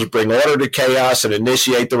problems, bring order to chaos, and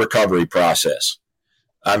initiate the recovery process.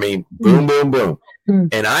 I mean, boom, boom, boom.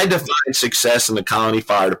 And I define success in the Colony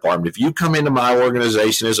Fire Department. If you come into my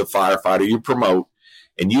organization as a firefighter, you promote,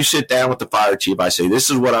 and you sit down with the fire chief, I say, this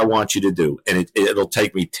is what I want you to do. And it'll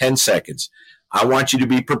take me 10 seconds. I want you to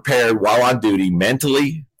be prepared while on duty,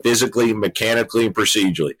 mentally, physically, mechanically, and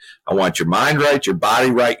procedurally. I want your mind right, your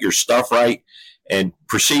body right, your stuff right. And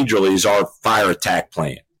procedurally is our fire attack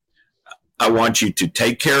plan. I want you to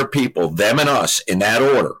take care of people, them and us, in that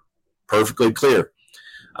order. Perfectly clear.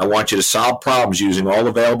 I want you to solve problems using all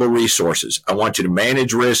available resources. I want you to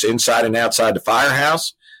manage risks inside and outside the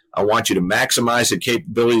firehouse. I want you to maximize the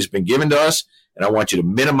capabilities been given to us, and I want you to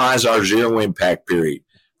minimize our zero impact period.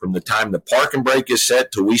 From the time the parking brake is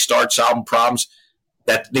set till we start solving problems,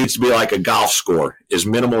 that needs to be like a golf score, as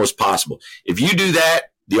minimal as possible. If you do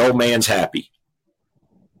that, the old man's happy.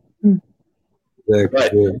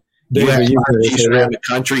 But You have fire chiefs around the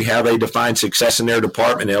country, how they define success in their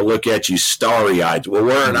department, they'll look at you starry-eyed. Well,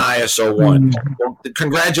 we're an ISO 1. Well,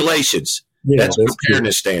 congratulations. That's a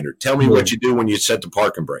preparedness standard. Tell me what you do when you set the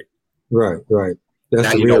parking brake. Right.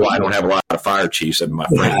 Now you know why I don't have a lot of fire chiefs in my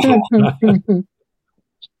friends.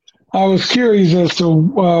 I was curious as to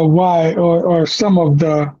why or some of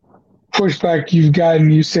the pushback you've gotten.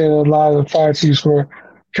 You said a lot of the fire chiefs were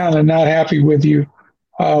kind of not happy with you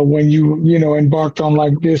when you embarked on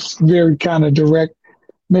like this very kind of direct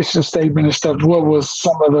mission statement and stuff. What was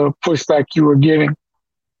some of the pushback you were getting?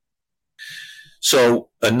 So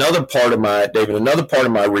another part of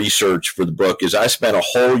my research for the book is I spent a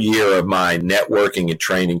whole year of my networking and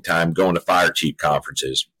training time going to fire chief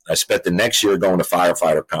conferences. I spent the next year going to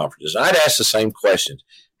firefighter conferences. I'd ask the same questions.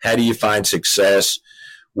 How do you find success?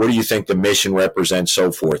 What do you think the mission represents?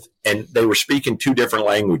 So forth. And they were speaking two different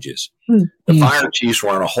languages. The fire chiefs were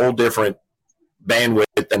on a whole different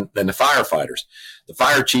bandwidth than the firefighters. The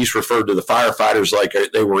fire chiefs referred to the firefighters like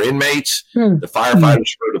they were inmates. The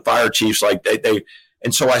firefighters referred to fire chiefs like they.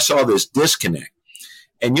 And so I saw this disconnect.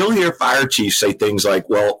 And you'll hear fire chiefs say things like,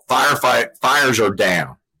 well, fires are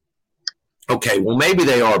down. Okay, well, maybe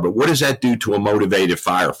they are, but what does that do to a motivated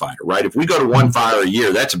firefighter, right? If we go to one fire a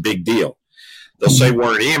year, that's a big deal. They'll say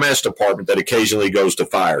we're an EMS department that occasionally goes to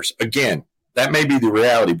fires. Again, that may be the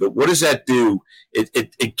reality, but what does that do?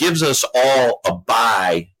 It gives us all a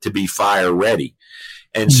buy to be fire ready.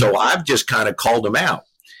 And so I've just kind of called them out.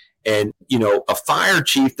 And, a fire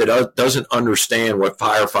chief that doesn't understand what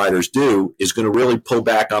firefighters do is going to really pull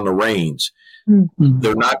back on the reins.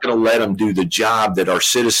 They're not going to let them do the job that our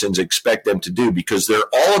citizens expect them to do because they're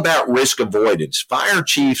all about risk avoidance. Fire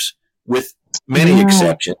chiefs, with many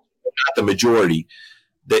exceptions, not the majority,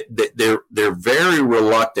 they're very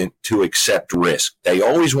reluctant to accept risk. They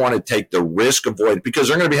always want to take the risk avoidance because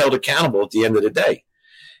they're going to be held accountable at the end of the day.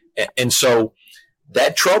 And so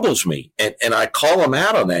that troubles me. And I call them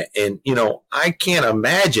out on that. And, I can't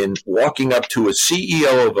imagine walking up to a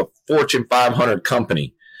CEO of a Fortune 500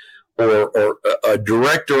 company or a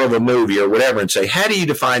director of a movie or whatever and say, how do you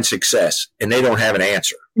define success? And they don't have an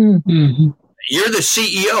answer. You're the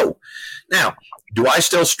CEO. Now, do I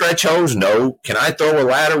still stretch hose? No. Can I throw a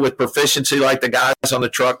ladder with proficiency like the guys on the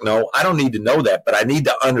truck? No. I don't need to know that, but I need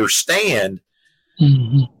to understand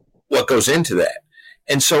what goes into that.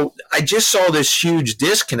 And so I just saw this huge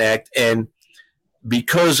disconnect. And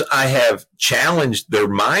because I have challenged their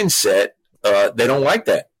mindset, they don't like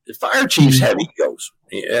that. The fire chiefs have egos.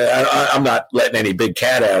 I'm not letting any big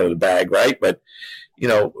cat out of the bag, right? But,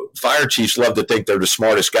 fire chiefs love to think they're the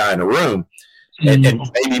smartest guy in the room, and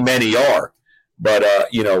maybe many are. But,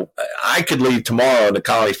 I could leave tomorrow and the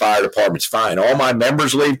Conley Fire Department's fine. All my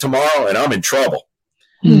members leave tomorrow and I'm in trouble.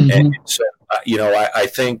 And so, I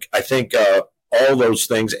think all those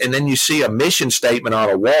things. And then you see a mission statement on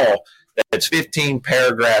a wall that's 15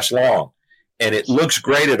 paragraphs long. And it looks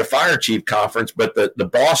great at a fire chief conference, but the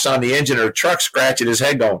boss on the engine of the truck scratching his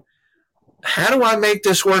head going, how do I make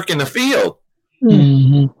this work in the field?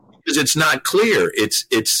 Because it's not clear. It's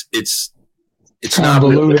not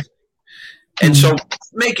real. And so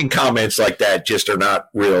making comments like that just are not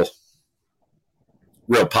real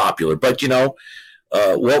popular. But,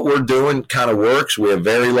 what we're doing kind of works. We have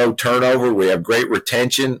very low turnover. We have great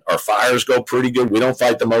retention. Our fires go pretty good. We don't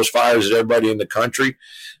fight the most fires as everybody in the country.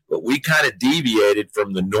 But we kind of deviated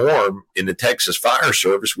from the norm in the Texas Fire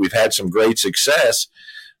Service. We've had some great success,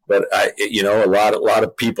 but a lot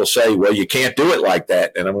of people say, "Well, you can't do it like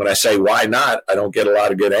that." And when I say, "Why not?" I don't get a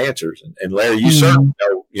lot of good answers. And Larry, you certainly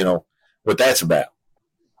know, what that's about.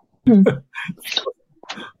 Most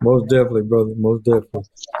definitely, brother. Most definitely.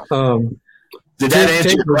 Did that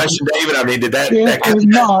answer your question, David? I mean, did that?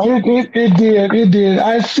 No, it did. It did.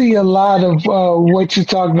 I see a lot of what you're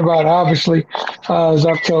talking about. Obviously, as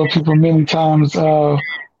I've told people many times, I'm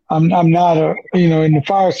not in the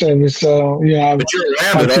fire service. So but you're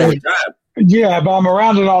around it all the time. Yeah, but I'm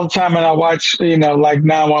around it all the time, and I watch like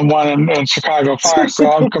 911 and Chicago Fire.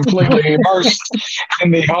 So I'm completely immersed in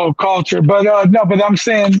the whole culture. But but I'm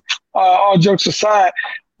saying, all jokes aside,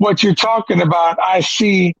 what you're talking about, I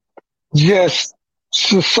see. Just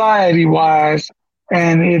society-wise,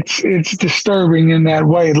 and it's disturbing in that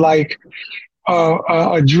way. Like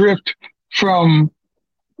a drift from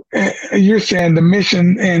you're saying the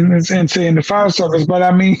mission and saying the fire service, but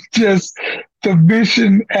I mean just the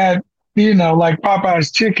mission at like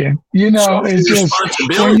Popeye's Chicken. It's just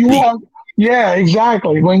when you walk. Yeah,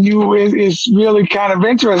 exactly. When it's really kind of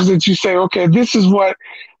interesting that you say, okay, this is what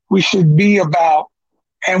we should be about.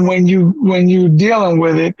 And when you're dealing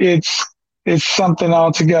with it, it's something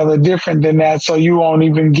altogether different than that. So you won't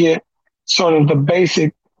even get sort of the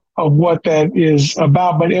basic of what that is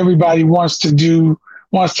about, but everybody wants to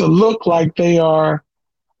look like they are,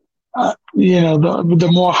 the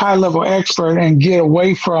more high level expert and get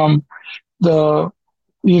away from the,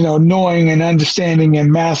 knowing and understanding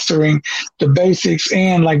and mastering the basics.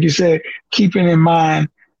 And like you said, keeping in mind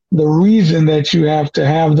the reason that you have to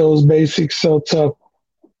have those basics so tough.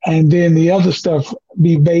 And then the other stuff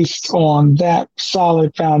be based on that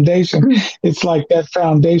solid foundation. It's like that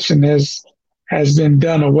foundation has been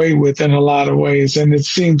done away with in a lot of ways. And it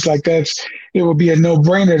seems like it would be a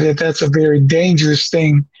no-brainer that's a very dangerous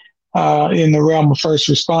thing in the realm of first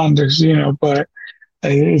responders, but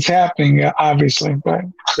it's happening, obviously. But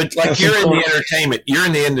like you're in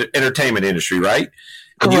the entertainment industry, right?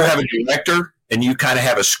 And you have a director and you kind of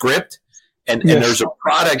have a script and there's a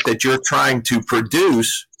product that you're trying to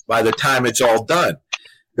produce by the time it's all done.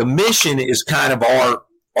 The mission is kind of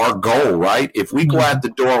our goal, right? If we go out the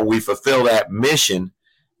door and we fulfill that mission,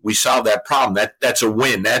 we solve that problem. That's a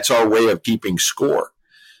win. That's our way of keeping score.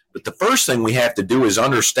 But the first thing we have to do is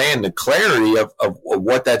understand the clarity of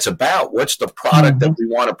what that's about. What's the product that we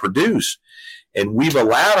want to produce? And we've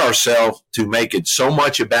allowed ourselves to make it so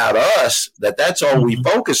much about us that's all we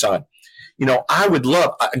focus on. I would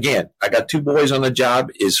love, again, I got 2 boys on the job.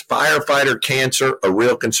 Is firefighter cancer a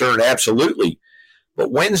real concern? Absolutely.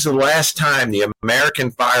 But when's the last time the American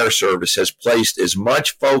Fire Service has placed as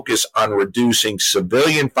much focus on reducing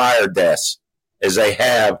civilian fire deaths as they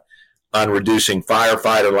have on reducing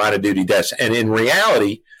firefighter line of duty deaths? And in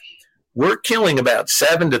reality, we're killing about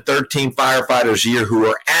 7 to 13 firefighters a year who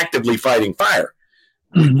are actively fighting fire.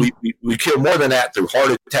 We kill more than that through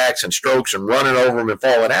heart attacks and strokes and running over them and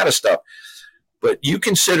falling out of stuff. But you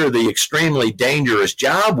consider the extremely dangerous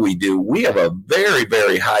job we do, we have a very,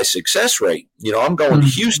 very high success rate. I'm going to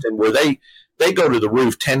Houston where they go to the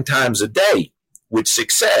roof 10 times a day with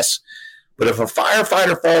success. But if a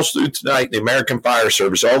firefighter falls through tonight, the American Fire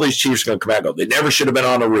Service, all these chiefs are going to come out and go, they never should have been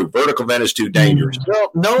on the roof. Vertical vent is too dangerous. Well,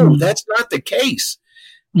 no, that's not the case.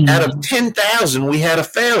 Out of 10,000, we had a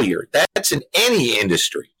failure. That's in any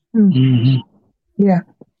industry. Yeah.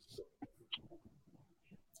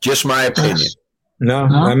 Just my opinion. No,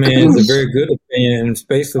 I mean, it's a very good opinion.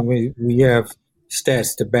 Especially we have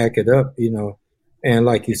stats to back it up, And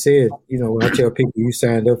like you said, when I tell people you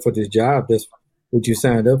signed up for this job, that's what you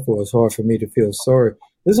signed up for. It's hard for me to feel sorry.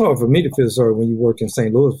 It's hard for me to feel sorry when you worked in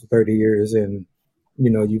St. Louis for 30 years and,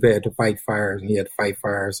 you've had to fight fires and you had to fight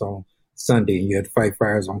fires on Sunday and you had to fight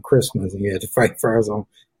fires on Christmas and you had to fight fires on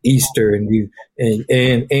Easter and you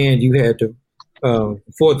had to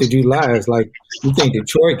 4th of July is like, you think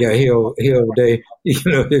Detroit got hell day,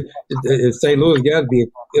 St. Louis got to be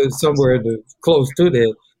somewhere close to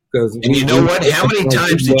that. And you know what? How many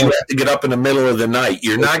times did you have to get up in the middle of the night?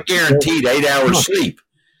 You're not guaranteed 8 hours sleep.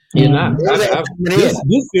 You're not. This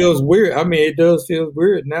feels weird. I mean, it does feel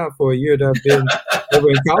weird now for a year that I've been over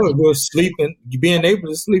in college, was sleeping, being able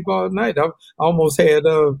to sleep all night. I almost had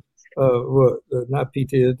not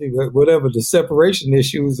PTSD, whatever, the separation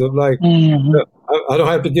issues of like, I don't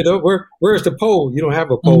have to get up. Where's the pole? You don't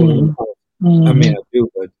have a pole in the house. I mean, I do,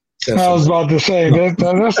 but I was about to say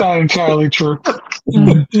that's not entirely true. but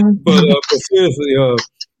seriously,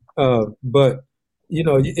 but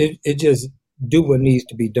it just do what needs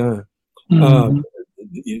to be done. One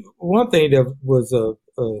thing that was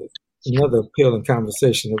another appealing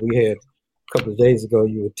conversation that we had a couple of days ago,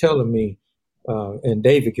 you were telling me, and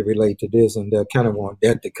David can relate to this, and I kind of want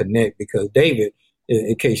that to connect because David,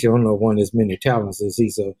 in case you don't know, one of his many talents is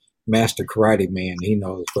he's a master karate man. He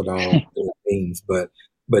knows what all it means. But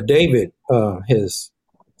David has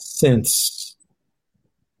since,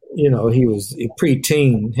 he was a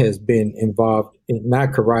preteen, has been involved in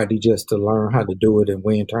not karate just to learn how to do it and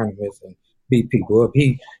win tournaments and beat people up.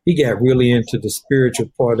 He got really into the spiritual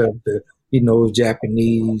part of he knows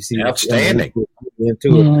Japanese. Outstanding.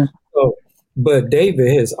 Into it. So, but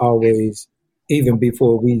David has always, even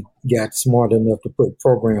before we got smart enough to put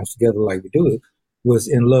programs together like we do, was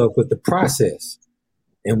in love with the process.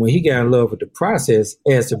 And when he got in love with the process,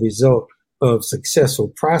 as a result of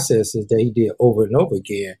successful processes that he did over and over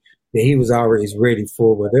again, that he was always ready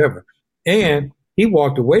for whatever. And he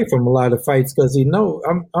walked away from a lot of fights because he know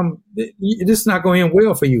this is not going to end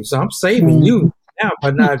well for you. So I'm saving you now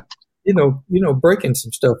by not, breaking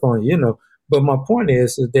some stuff on you, But my point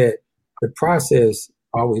is that the process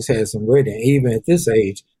always has him ready. And even at this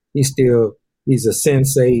age, he's a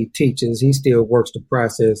sensei, he teaches, he still works the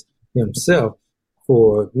process himself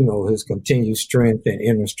for, his continued strength and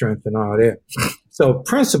inner strength and all that. So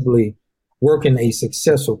principally, working a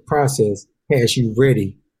successful process has you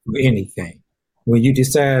ready for anything. when you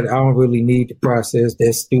decide I don't really need the process,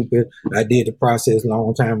 that's stupid. I did the process a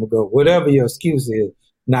long time ago. Whatever your excuse is,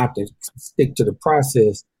 not to stick to the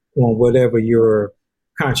process on whatever your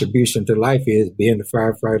contribution to life is, being a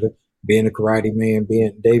firefighter, being a karate man,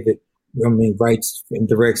 being David, writes and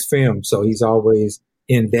directs film. So he's always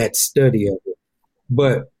in that study of it.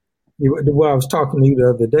 But I was talking to you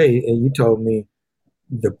the other day, and you told me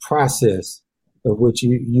the process of which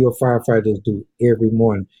your firefighters do every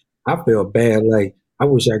morning. I felt bad. Like, I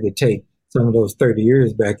wish I could take some of those 30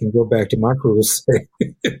 years back and go back to my crew and say,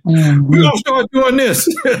 we're going to start doing this.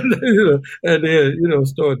 And then,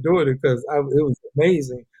 start doing it, because it was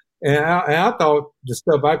amazing. And I thought the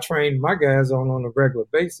stuff I trained my guys on a regular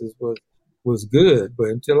basis was good. But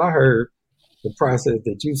until I heard the process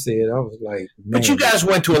that you said, I was like, man. But you guys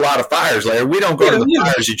went to a lot of fires, Larry. We don't go to the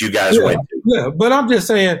fires that you guys went to. Yeah, but I'm just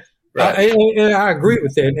saying, right. I agree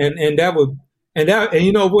with that. And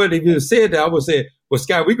you know what? If you said that, I would say, well,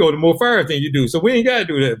 Scott, we go to more fires than you do, so we ain't got to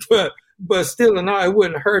do that. But still, it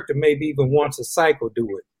wouldn't hurt to maybe even once a cycle do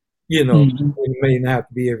it. It may not have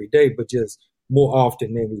to be every day, but just more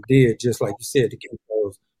often than we did, just like you said, to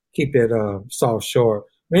keep that soft sharp.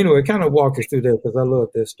 Anyway, kind of walk us through that, because I love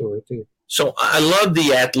that story too. So I love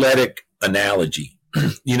the athletic analogy.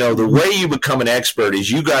 The way you become an expert is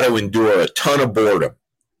you got to endure a ton of boredom,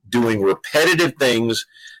 doing repetitive things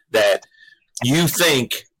that you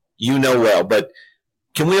think you know well. But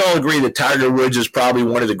can we all agree that Tiger Woods is probably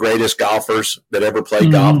one of the greatest golfers that ever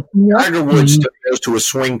played golf? Tiger Woods still goes to a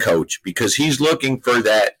swing coach because he's looking for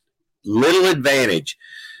that little advantage.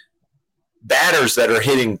 Batters that are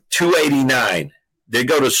hitting 289, they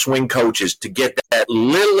go to swing coaches to get that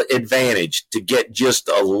little advantage, to get just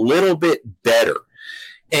a little bit better.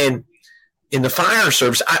 And in the fire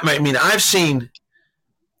service, I've seen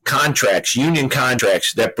union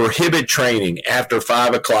contracts that prohibit training after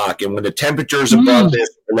 5 o'clock, and when the temperature is above this,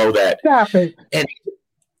 below that. Stop it. And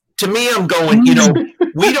to me, I'm going, we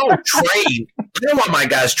don't train. I don't want my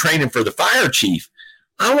guys training for the fire chief.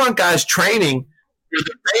 I want guys training for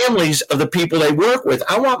the families of the people they work with.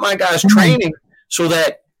 I want my guys training so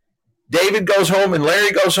that David goes home and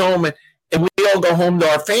Larry goes home and we all go home to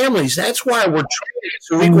our families. That's why we're training,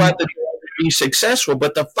 so we go out to be successful.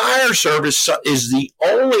 But the fire service is the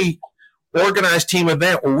only organized team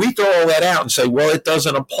event where we throw all that out and say, well, it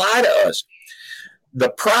doesn't apply to us. The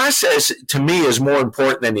process, to me, is more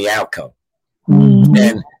important than the outcome.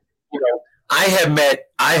 And I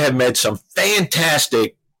have met some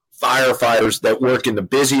fantastic firefighters that work in the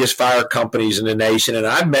busiest fire companies in the nation, and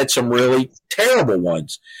I've met some really terrible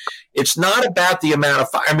ones. It's not about the amount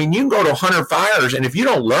of fire. You can go to 100 fires, and if you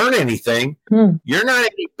don't learn anything, you're not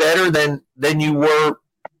any better than you were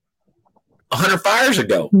 100 fires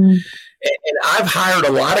ago. And I've hired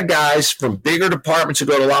a lot of guys from bigger departments to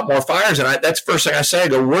go to a lot more fires, and that's the first thing I say. I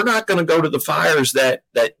go, we're not going to go to the fires that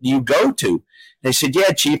you go to. And they said,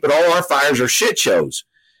 yeah, Chief, but all our fires are shit shows,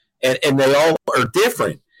 and they all are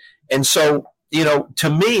different. And so, to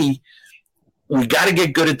me, we got to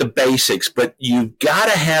get good at the basics, but you got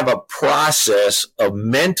to have a process of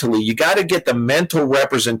mentally. You got to get the mental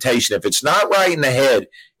representation. If it's not right in the head,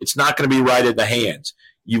 it's not going to be right in the hands.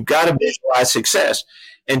 You've got to visualize success.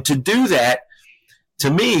 And to do that, to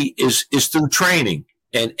me, is through training.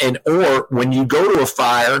 Or when you go to a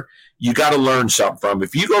fire, you got to learn something from it.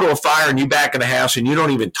 If you go to a fire and you back in the house and you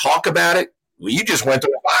don't even talk about it, well, you just went to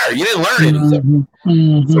a fire. You didn't learn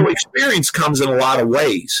anything. So experience comes in a lot of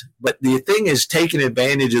ways. But the thing is taking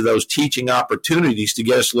advantage of those teaching opportunities to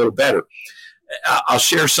get us a little better. I'll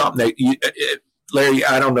share something that Larry,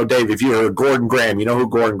 I don't know, Dave, if you heard Gordon Graham, you know who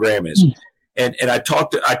Gordon Graham is. And I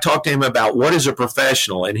talked to him about what is a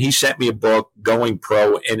professional, and he sent me a book, Going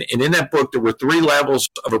Pro. And in that book, there were 3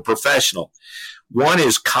 levels of a professional. One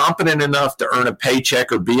is competent enough to earn a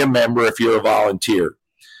paycheck or be a member if you're a volunteer.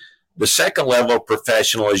 The second level of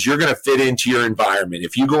professional is you're going to fit into your environment.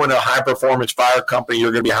 If you go into a high-performance fire company,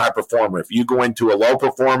 you're going to be a high performer. If you go into a low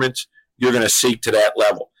performance, you're going to seek to that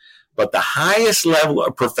level. But the highest level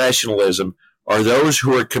of professionalism are those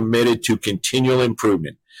who are committed to continual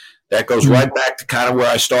improvement. That goes right back to kind of where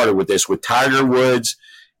I started with this, with Tiger Woods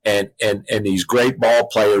and these great ball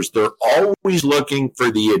players. They're always looking for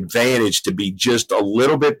the advantage to be just a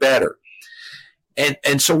little bit better.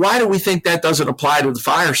 And so why do we think that doesn't apply to the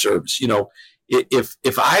fire service?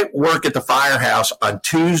 If I work at the firehouse on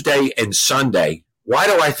Tuesday and Sunday, why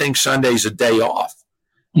do I think Sunday's a day off?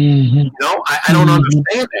 I don't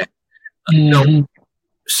understand that.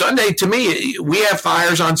 Sunday, to me, we have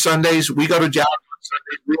fires on Sundays. We go to jobs on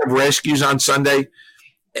Sundays. We have rescues on Sunday.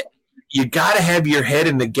 You got to have your head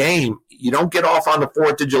in the game. You don't get off on the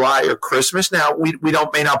 4th of July or Christmas. Now, we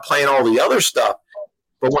may not plan all the other stuff,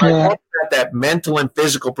 but when I talk about that mental and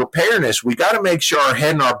physical preparedness, we got to make sure our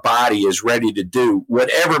head and our body is ready to do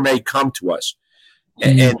whatever may come to us.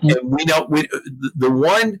 And we know the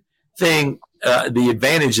one thing, the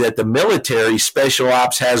advantage that the military special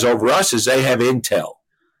ops has over us is they have intel.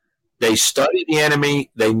 They study the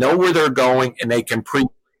enemy, they know where they're going, and they can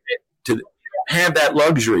to have that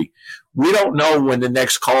luxury. We don't know when the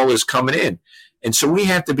next call is coming in. And so we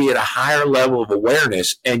have to be at a higher level of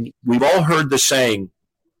awareness. And we've all heard the saying,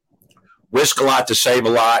 risk a lot to save a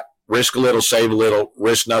lot, risk a little, save a little,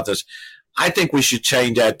 risk nothing. I think we should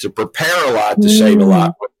change that to prepare a lot to save a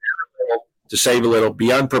lot, prepare a little to save a little,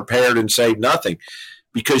 be unprepared and save nothing,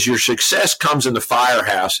 because your success comes in the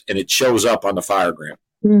firehouse and it shows up on the fire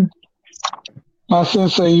ground. My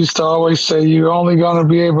sensei used to always say, you're only going to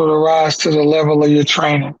be able to rise to the level of your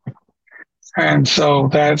training. And so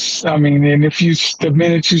and if the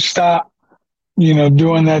minute you stop,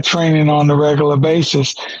 doing that training on a regular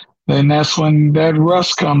basis, then that's when that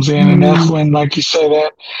rust comes in. And that's when, like you say,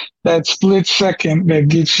 that split second that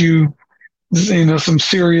gets you, some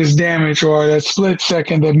serious damage, or that split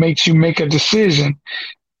second that makes you make a decision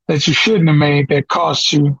that you shouldn't have made that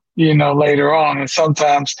costs you, later on. And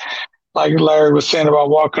sometimes, like Larry was saying about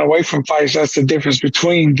walking away from fights, that's the difference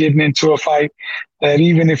between getting into a fight that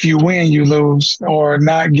even if you win, you lose, or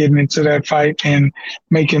not getting into that fight and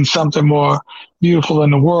making something more beautiful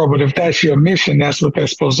in the world. But if that's your mission, that's what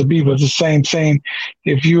that's supposed to be. But the same thing,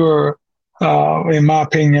 if you're, in my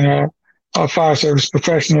opinion, a fire service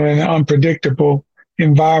professional in an unpredictable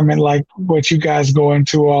environment like what you guys go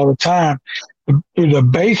into all the time, the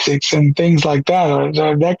basics and things like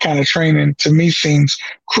that kind of training to me seems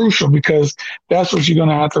crucial, because that's what you're going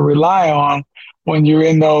to have to rely on when you're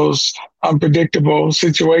in those unpredictable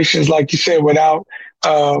situations, like you said, without,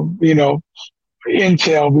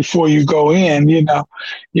 intel before you go in.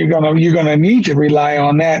 You're gonna need to rely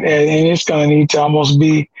on that, and it's gonna need to almost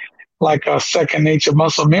be like a second nature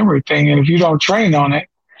muscle memory thing. And if you don't train on it,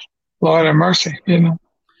 Lord have mercy,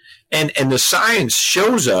 And the science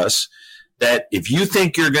shows us that if you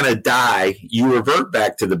think you're going to die, you revert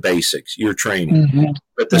back to the basics, your training.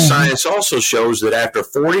 But the science also shows that after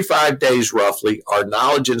 45 days, roughly, our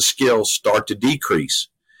knowledge and skills start to decrease.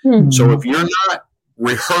 So if you're not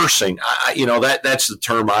rehearsing, that's the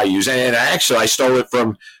term I use. And actually, I stole it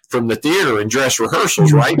from the theater and dress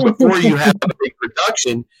rehearsals, right? Before you have a big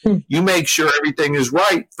production, you make sure everything is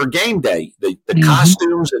right for game day, the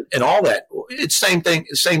costumes and all that. It's same thing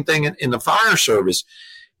in the fire service.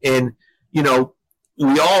 And,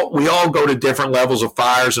 we all go to different levels of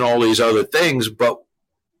fires and all these other things. But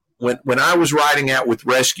when I was riding out with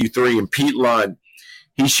Rescue 3 and Pete Lund,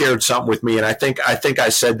 he shared something with me. And I think I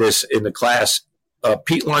said this in the class.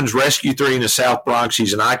 Pete Lund's Rescue 3 in the South Bronx.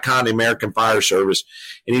 He's an icon of the American Fire Service.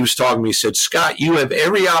 And he was talking to me. He said, Scott, you have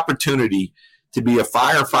every opportunity to be a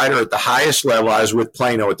firefighter at the highest level. I was with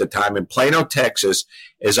Plano at the time, in Plano, Texas,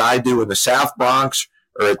 as I do in the South Bronx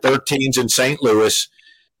or at 13s in St. Louis.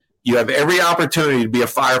 You have every opportunity to be a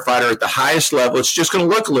firefighter at the highest level. It's just going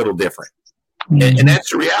to look a little different. And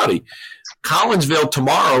that's the reality. Collinsville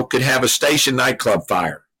tomorrow could have a station nightclub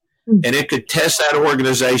fire. And it could test that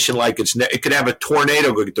organization like it could have a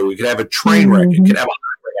tornado go through. It could have a train wreck. It could have a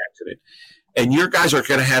highway accident. And your guys are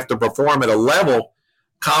going to have to perform at a level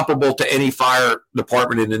comparable to any fire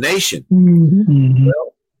department in the nation.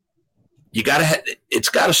 Well, it's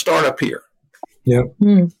got to start up here. Yep.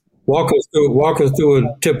 Walk us through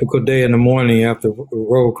a typical day in the morning after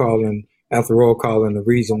roll call and the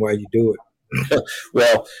reason why you do it.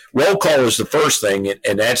 Well, roll call is the first thing,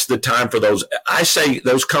 and that's the time for those. I say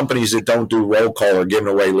those companies that don't do roll call are giving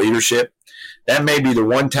away leadership. That may be the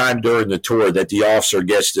one time during the tour that the officer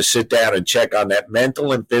gets to sit down and check on that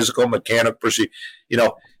mental and physical mechanical procedure.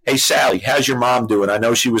 Hey, Sally, how's your mom doing? I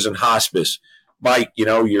know she was in hospice. Mike,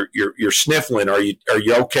 you're sniffling. Are you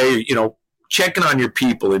okay? Checking on your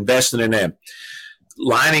people, investing in them,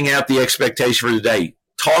 lining out the expectation for the day.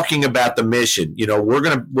 Talking about the mission, we're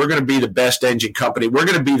gonna be the best engine company. We're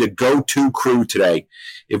gonna be the go-to crew today.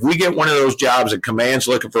 If we get one of those jobs and command's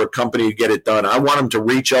looking for a company to get it done, I want them to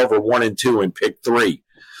reach over 1 and 2 and pick 3.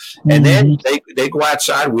 And then they go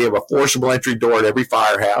outside. We have a forcible entry door at every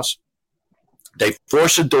firehouse. They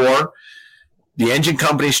force a door. The engine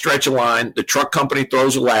company stretch a line. The truck company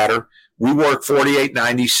throws a ladder. We work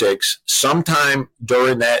 4896. Sometime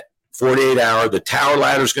during that 48 hour, the tower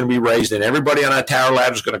ladder is going to be raised, and everybody on that tower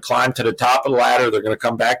ladder is going to climb to the top of the ladder. They're going to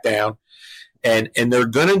come back down, and they're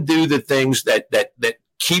going to do the things that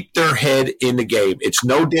keep their head in the game. It's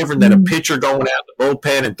no different than a pitcher going out the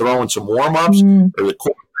bullpen and throwing some warm-ups, or the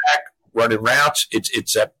quarterback running routes.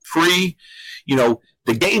 It's a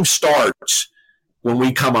the game starts when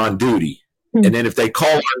we come on duty. And then if they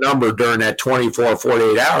call our number during that 24,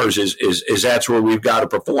 48 hours is that's where we've got to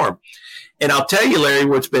perform. And I'll tell you, Larry,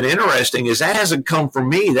 what's been interesting is that hasn't come from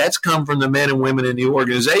me. That's come from the men and women in the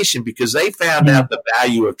organization, because they found out the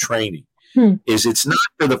value of training. Is it's not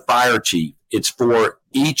for the fire chief. It's for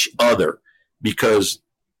each other, because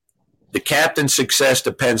the captain's success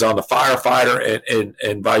depends on the firefighter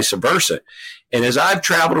and vice versa. And as I've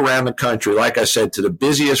traveled around the country, like I said, to the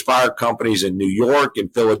busiest fire companies in New York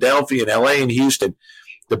and Philadelphia and LA and Houston,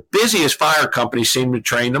 the busiest fire companies seem to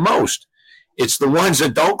train the most. It's the ones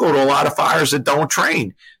that don't go to a lot of fires that don't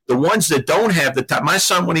train. The ones that don't have the time. My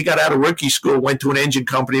son, when he got out of rookie school, went to an engine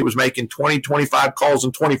company that was making 20, 25 calls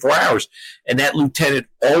in 24 hours. And that lieutenant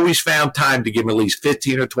always found time to give him at least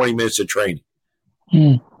 15 or 20 minutes of training.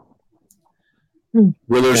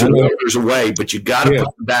 Where there's a way, but you got to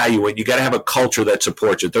put value in. You got to have a culture that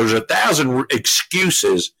supports it. There's 1,000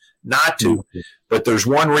 excuses not to, but there's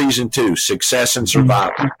one reason to: success and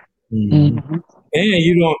survival. And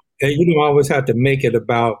you don't always have to make it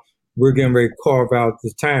about we're getting ready to carve out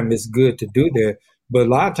the time. It's good to do that, but a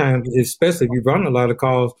lot of times, especially if you run a lot of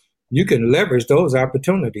calls, you can leverage those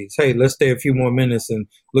opportunities. Hey, let's stay a few more minutes and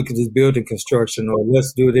look at this building construction, or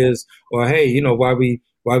let's do this, or hey,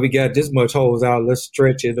 why we got this much holes out, let's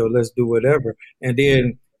stretch it, or let's do whatever, and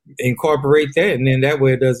then incorporate that, and then that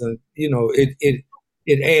way it doesn't, it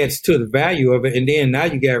adds to the value of it, and then now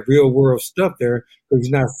you got real world stuff there, because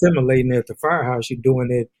you're not simulating it at the firehouse, you're doing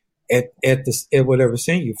it at whatever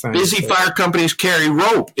scene you find. Busy fire companies carry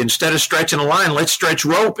rope instead of stretching a line. Let's stretch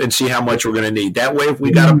rope and see how much we're going to need. That way, if we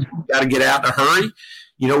got to get out in a hurry.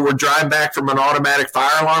 We're driving back from an automatic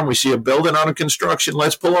fire alarm. We see a building under construction.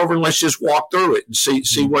 Let's pull over and let's just walk through it and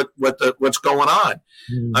see what's going on.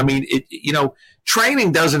 I mean,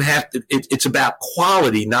 training doesn't have to. It's about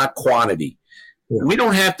quality, not quantity. We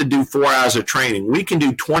don't have to do 4 hours of training. We can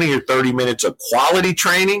do 20 or 30 minutes of quality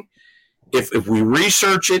training if we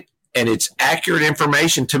research it and it's accurate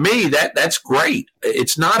information. To me, that's great.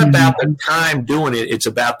 It's not about the time doing it. It's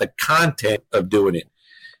about the content of doing it.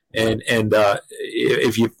 And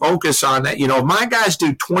if you focus on that, if my guys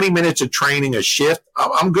do 20 minutes of training a shift,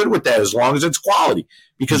 I'm good with that as long as it's quality,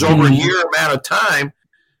 because over a year amount of time,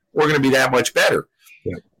 we're going to be that much better.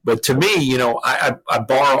 Yeah. But to me, I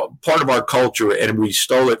borrow part of our culture, and we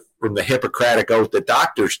stole it from the Hippocratic oath that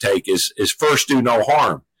doctors take is first do no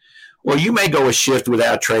harm. Well, you may go a shift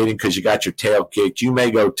without training because you got your tail kicked. You may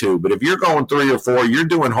go 2. But if you're going 3 or 4, you're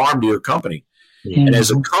doing harm to your company. And as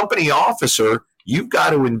a company officer, you've got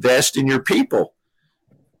to invest in your people.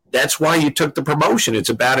 That's why you took the promotion. It's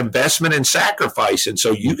about investment and sacrifice. And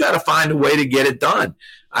so you got to find a way to get it done.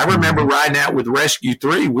 I remember riding out with Rescue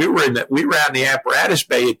 3. We were out in the apparatus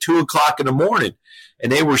bay at 2:00 in the morning,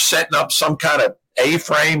 and they were setting up some kind of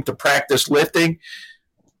A-frame to practice lifting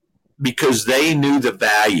because they knew the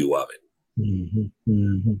value of it.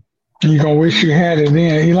 You're going to wish you had it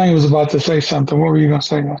then. Elaine was about to say something. What were you going to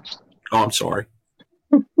say? Oh, I'm sorry.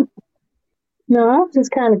 No, I'm just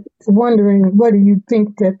kind of wondering, what do you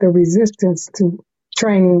think that the resistance to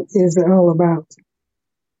training is all about?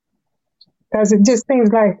 Because it just seems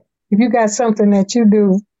like if you got something that you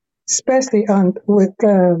do, especially with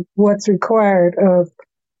what's required of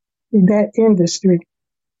that industry,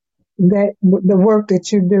 that the work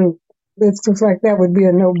that you do, it looks like that would be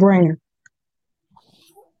a no-brainer.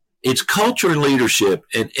 It's culture and leadership.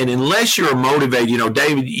 And unless you're motivated,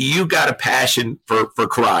 David, you got a passion for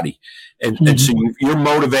karate. And so you're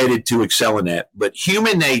motivated to excel in that. But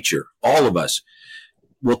human nature, all of us,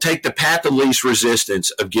 will take the path of least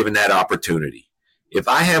resistance of giving that opportunity. If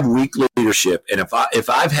I have weak leadership, and if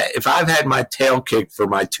I've had my tail kicked for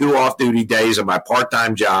my 2 off-duty days of my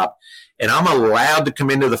part-time job, and I'm allowed to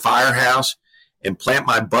come into the firehouse and plant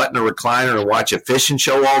my butt in a recliner and watch a fishing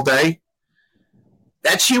show all day,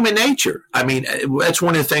 that's human nature. I mean, that's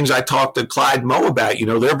one of the things I talked to Clyde Moe about.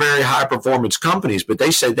 They're very high-performance companies, but they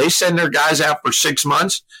say they send their guys out for 6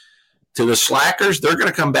 months to the slackers. They're going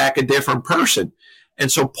to come back a different person.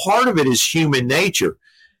 And so part of it is human nature.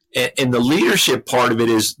 And the leadership part of it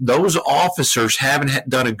is those officers haven't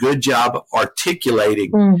done a good job of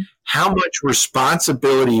articulating how much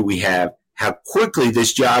responsibility we have, how quickly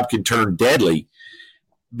this job can turn deadly,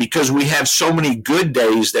 because we have so many good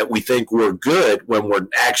days that we think we're good when we're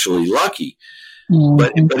actually lucky.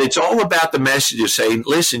 But it's all about the message of saying,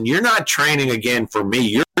 listen, you're not training again for me.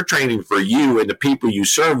 You're training for you and the people you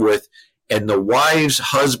serve with and the wives,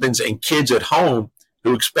 husbands, and kids at home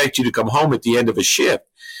who expect you to come home at the end of a shift.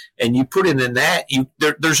 And you put it in that,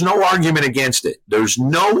 there's no argument against it. There's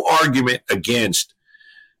no argument against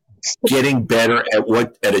getting better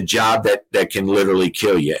at a job that can literally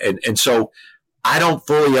kill you. And so I don't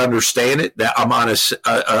fully understand it. That I'm on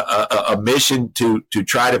a mission to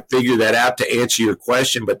try to figure that out to answer your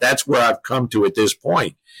question. But that's where I've come to at this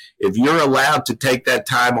point. If you're allowed to take that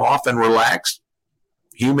time off and relax,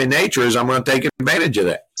 human nature is I'm going to take advantage of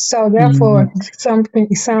that. So therefore, something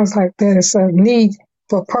it sounds like there's a need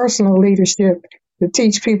for personal leadership to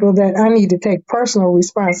teach people that I need to take personal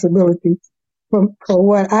responsibility for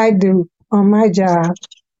what I do on my job.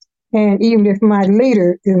 And even if my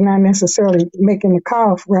leader is not necessarily making the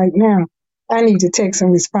call right now, I need to take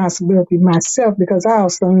some responsibility myself, because I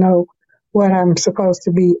also know what I'm supposed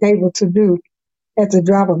to be able to do at the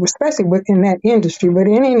drop of, especially within that industry, but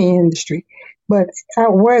in any industry. But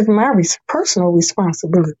where's my personal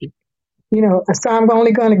responsibility? You know, so I'm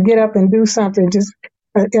only going to get up and do something just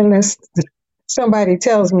unless somebody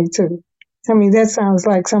tells me to. I mean, that sounds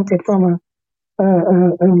like something from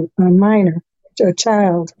a minor, a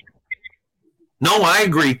child. No, I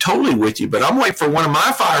agree totally with you, but I'm waiting for one of my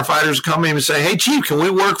firefighters to come in and say, "Hey, Chief, can we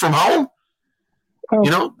work from home?" You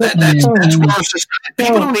know, that's where our society,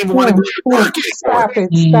 people don't even want to go to work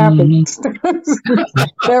anymore. Stop it.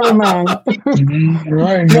 Never mind.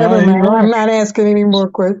 Right. Never mind. I'm not asking any more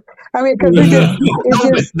questions. I mean, because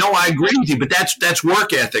I agree with you, but that's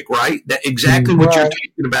work ethic, right? That exactly what you're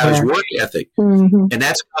talking about is work ethic. And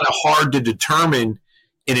that's kind of hard to determine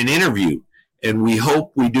in an interview. And we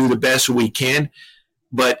hope we do the best we can.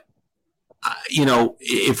 But, you know,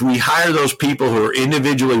 if we hire those people who are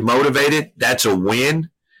individually motivated, that's a win.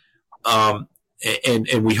 And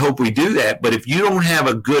we hope we do that. But if you don't have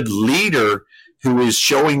a good leader who is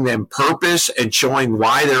showing them purpose and showing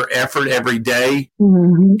why their effort every day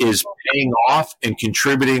is paying off and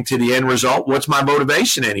contributing to the end result, what's my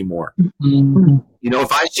motivation anymore? You know,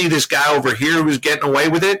 if I see this guy over here who's getting away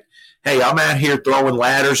with it, hey, I'm out here throwing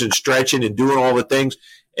ladders and stretching and doing all the things,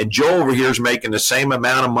 and Joe over here is making the same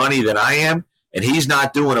amount of money that I am, and he's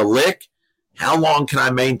not doing a lick, how long can I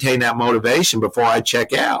maintain that motivation before I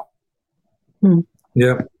check out?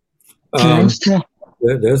 Yeah. That's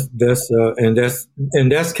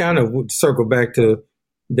kind of circle back to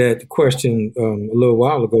that question a little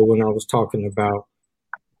while ago when I was talking about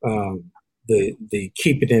the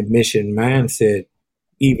keeping that mission mindset,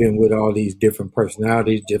 even with all these different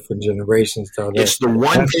personalities, different generations. It's the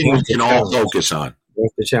one thing we can all focus on.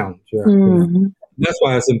 That's the challenge. Yeah. That's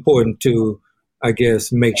why it's important to, I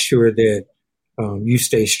guess, make sure that you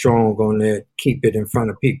stay strong on that, keep it in front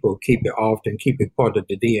of people, keep it often, keep it part of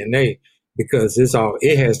the DNA, because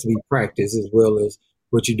it has to be practiced as well as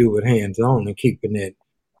what you do with hands-on and keeping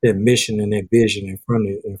that mission and that vision in front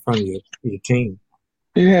of your team.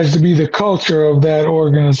 It has to be the culture of that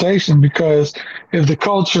organization, because if the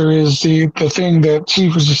culture is the thing that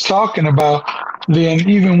Chief was just talking about, then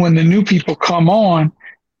even when the new people come on,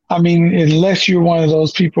 I mean, unless you're one of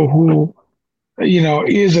those people who, you know,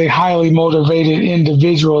 is a highly motivated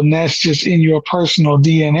individual and that's just in your personal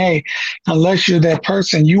DNA, unless you're that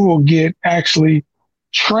person, you will get actually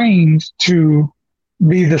trained to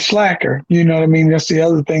be the slacker. You know what I mean? That's the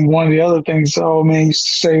other thing. One of the other things old man used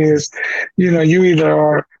to say is, you know, you either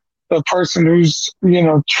are the person who's, you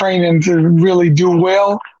know, training to really do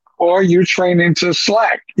well, or you're training to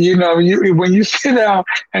slack. You know, when you sit down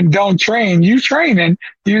and don't train, you're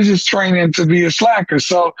just training to be a slacker.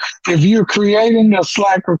 So if you're creating a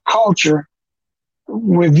slacker culture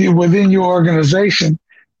within your organization,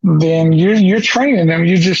 then you're training them.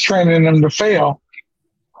 You're just training them to fail.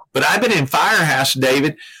 But I've been in Firehouse,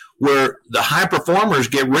 David, where the high performers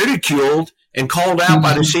get ridiculed and called out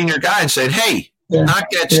by the senior guy and said, "Hey, knock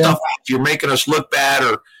that stuff off. You're making us look bad,"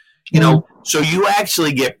 or, you know, so you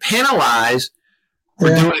actually get penalized for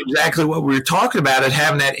doing exactly what we were talking about, and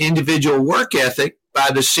having that individual work ethic by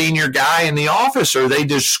the senior guy in the office, or they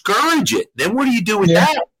discourage it. Then what do you do with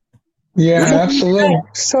that? Yeah, absolutely.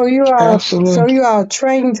 So you are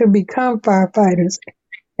trained to become firefighters,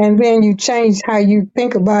 and then you change how you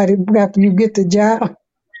think about it after you get the job.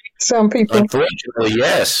 Some people, unfortunately,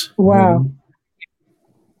 yes. Wow.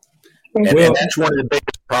 And that's one of the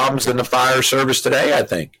biggest problems in the fire service today, I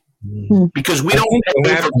think. Because we don't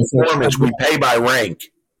pay for performance, we pay by rank.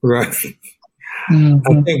 Right.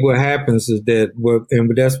 I think what happens is that,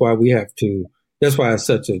 and that's why that's why it's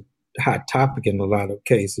such a hot topic in a lot of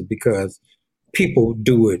cases, because people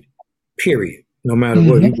do it, period. No matter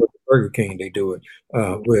what, you go to Burger King, they do it.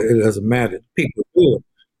 It doesn't matter. People do it.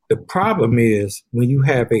 The problem is when you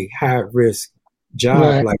have a high risk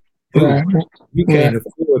job you can't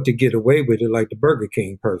afford to get away with it like the Burger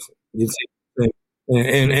King person. You see,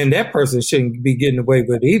 and that person shouldn't be getting away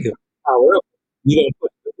with it either. However, you don't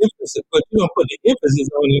put the emphasis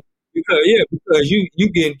on it because you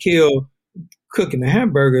getting killed cooking a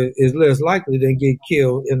hamburger is less likely than get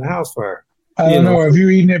killed in a house fire. I don't know. Have you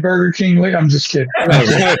eaten at Burger King lately? I'm just kidding.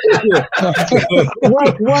 Work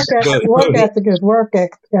ethic is work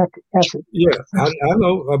ethic. Yeah, I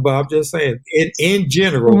know, but I'm just saying, in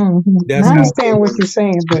general, I understand what you're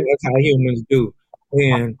saying, but that's how humans do,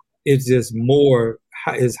 and it's just more.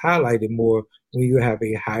 It's highlighted more when you have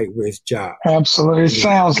a high risk job. Absolutely, it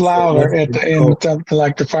sounds louder at the end,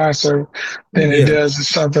 like the fire service, than it does at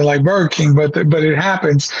something like Burger King. But it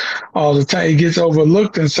happens all the time. It gets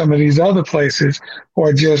overlooked in some of these other places,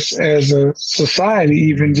 or just as a society,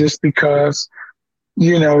 even just because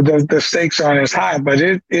the stakes aren't as high. But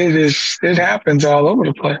it happens all over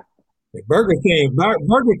the place. Burger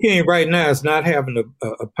King right now is not having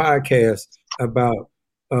a podcast about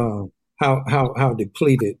how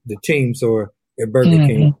depleted the teams are at Burger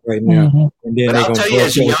King right now. And then but I'll tell you,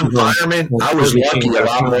 as a young fireman, I was lucky a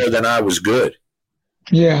lot more than I was good.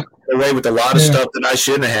 Yeah. Away with a lot of stuff that I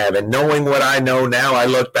shouldn't have. And knowing what I know now, I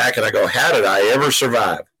look back and I go, how did I ever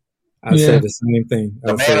survive? I say the same thing.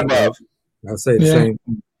 The man above. I say the same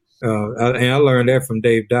thing. And I learned that from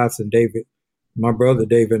Dave Dotson. My brother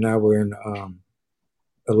David and I were in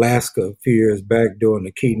Alaska a few years back doing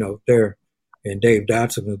the keynote there. And Dave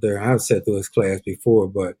Dotson was there. I've sat through his class before,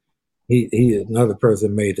 but he another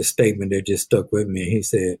person made a statement that just stuck with me. He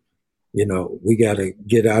said, we got to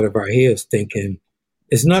get out of our heads thinking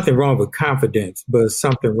it's nothing wrong with confidence, but it's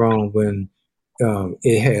something wrong when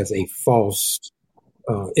it has a false,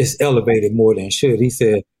 it's elevated more than it should. He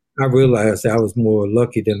said, I realized I was more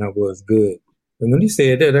lucky than I was good. And when he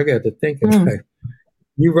said that, I got to thinking, like,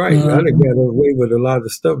 you're right. I done got away with a lot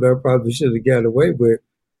of stuff that I probably should have got away with.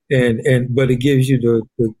 But it gives you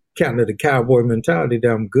the kind of the cowboy mentality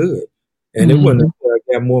that I'm good. And it wasn't until I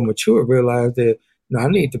got more mature, realized that I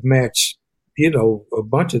need to match, a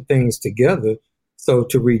bunch of things together. So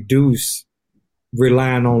to reduce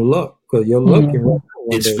relying on luck, because your luck can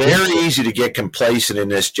it's very easy to get complacent in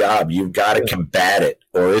this job. You've got to combat it,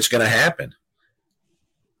 or it's going to happen.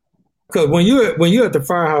 Because when you're at the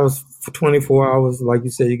firehouse for 24 hours, like you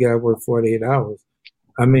said, you got to work 48 hours.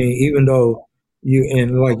 I mean, even though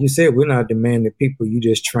and like you said, we're not demanding people you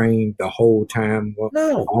just train the whole time,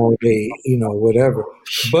 all day, whatever.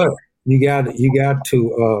 But you got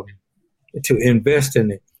to invest in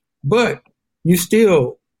it. But you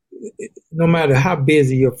still, no matter how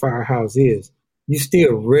busy your firehouse is, you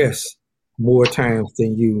still rest more times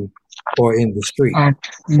than you are in the street.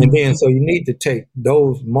 And then so you need to take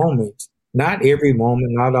those moments, not every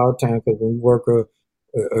moment, not all the time, because when you work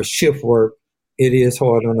a shift work, it is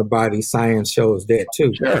hard on the body. Science shows that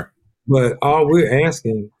too. Sure. But all we're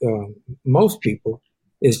asking most people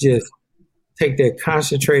is just take that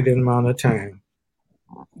concentrated amount of time,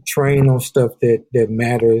 train on stuff that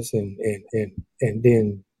matters, and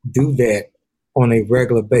then do that on a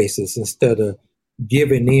regular basis instead of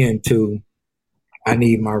giving in to I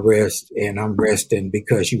need my rest and I'm resting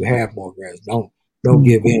because you have more rest. Don't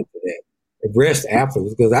give in to that. Rest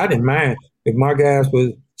afterwards, because I didn't mind if my guys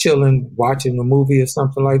was chilling, watching a movie or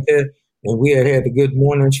something like that, and we had a good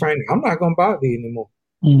morning training. I'm not going to bother you anymore.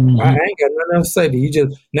 I ain't got nothing else to say to you.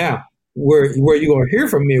 Just now, where you going to hear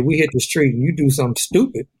from me if we hit the street and you do something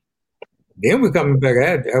stupid, then we're coming back.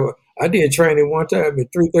 I did training one time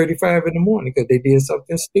at 3:35 in the morning because they did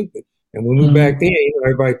something stupid. And when we back then,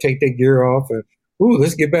 everybody take their gear off and,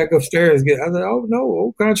 let's get back upstairs. I said, oh, no,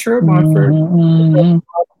 au contraire, my friend.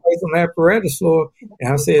 On the apparatus floor,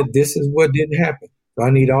 and I said, this is what didn't happen. So I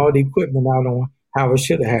need all the equipment out on how it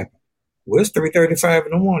should have happened. Well, it's 3:35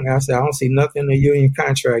 in the morning. I said, I don't see nothing in the union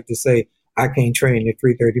contract to say I can't train at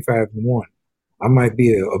 3:35 in the morning. I might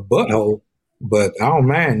be a butthole, but I don't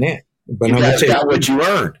mind that. But you guys got what you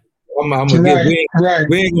earned. I'm gonna get. We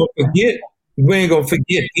ain't gonna forget. We ain't gonna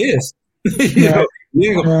forget this. We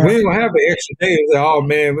ain't gonna have an extra day and say, oh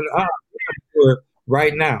man,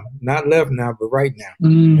 right now, not left now, but right now.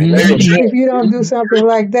 If you don't do something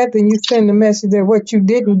like that, then you send the message that what you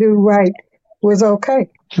didn't do right was okay.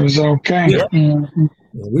 It was okay. Yeah.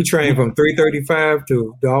 We trained from 3:35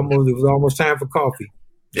 to it was almost time for coffee.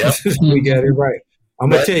 Yeah, we got it right. I'm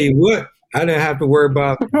gonna tell you what, I didn't have to worry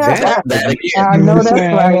about that. I know that's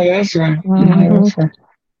right. That's right.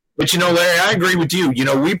 But Larry, I agree with you.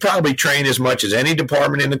 We probably train as much as any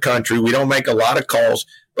department in the country. We don't make a lot of calls,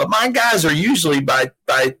 but my guys are usually by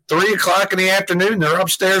 3:00 in the afternoon, they're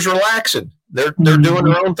upstairs relaxing. They're doing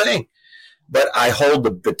their own thing. But I hold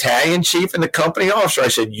the battalion chief and the company officer. I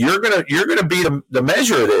said, you're gonna be the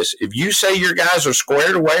measure of this. If you say your guys are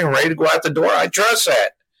squared away and ready to go out the door, I trust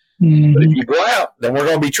that. Mm-hmm. But if you go out, then we're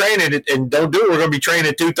going to be training it, and don't do it. We're going to be training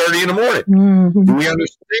at 2:30 in the morning. Mm-hmm. Do we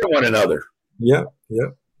understand one another? Yep.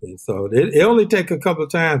 And so it only take a couple of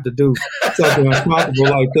times to do something uncomfortable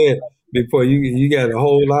like that before you got a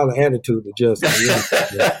whole lot of attitude adjustment.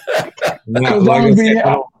 Now, like I said,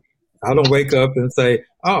 I don't wake up and say,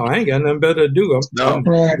 "Oh, I ain't got nothing better to do.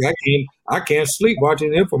 I can't sleep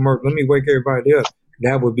watching the infomercial. Let me wake everybody up."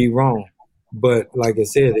 That would be wrong. But like I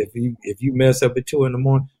said, if you mess up at 2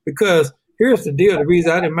 a.m, because here's the deal: the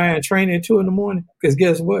reason I didn't mind training at 2 a.m, because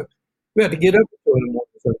guess what? We have to get up at 2 a.m.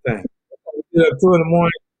 sometimes. We get up 2 a.m,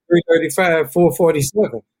 3:35,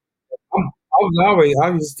 4:47. I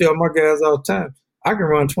used to tell my guys all the time, I can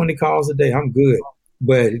run 20 calls a day. I'm good.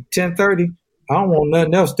 But at 10:30, I don't want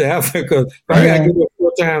nothing else to happen because if I got to get up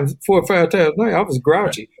 4 or 5 times a night, I was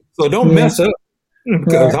grouchy. So don't mess up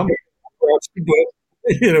because I'm grouchy, but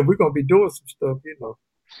we're gonna be doing some stuff,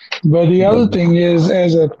 But the other thing is,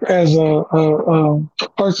 as a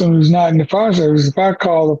person who's not in the fire service, if I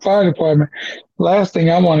call the fire department, last thing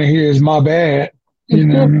I want to hear is "my bad." I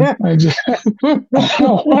don't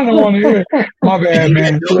want to hear "my bad,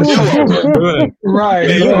 man." Right.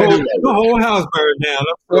 The whole house burned down.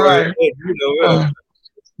 Right.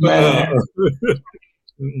 Man.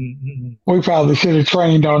 We probably should have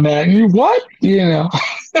trained on that. You what?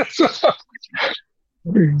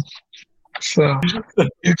 So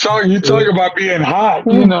you talk about being hot,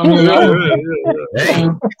 fired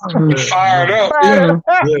up. I was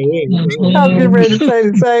getting ready to say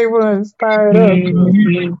the same ones, fired up.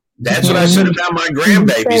 That's what I said about my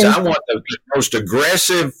grandbabies. I want the most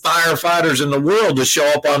aggressive firefighters in the world to show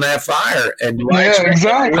up on that fire. And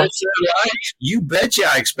exactly. You betcha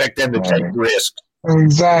I expect them to take risks.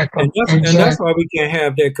 Exactly. And that's why we can't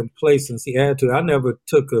have that complacency attitude. I never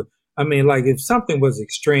took if something was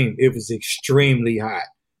extreme, it was extremely hot,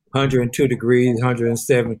 102 degrees,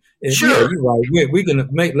 107. And sure. Yeah, you're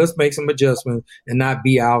right. Let's make some adjustments and not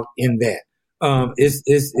be out in that.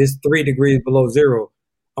 It's 3 degrees below zero.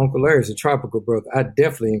 Uncle Larry's a tropical brother. I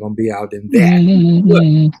definitely ain't gonna be out in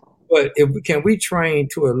that. But can we train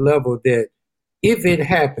to a level that if it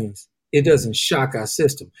happens, it doesn't shock our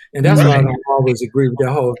system? And that's why I don't always agree with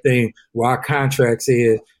that whole thing where our contract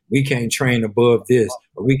says we can't train above this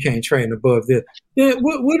or we can't train above this. Then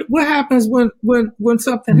what happens when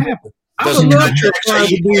something happens? I would love for it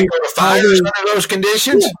to be fires under those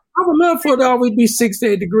conditions. Yeah, I would love for it to always be 6 to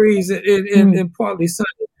 8 degrees and partly sunny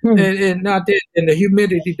and not that, and the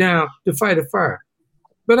humidity down to fight a fire.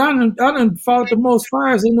 But I done fought the most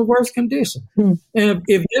fires in the worst conditions. And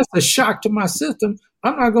if that's a shock to my system,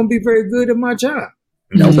 I'm not going to be very good at my job.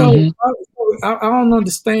 So I don't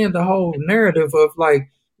understand the whole narrative of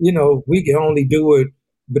we can only do it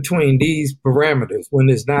between these parameters when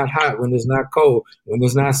it's not hot, when it's not cold, when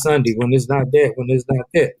it's not Sunday, when it's not that, when it's not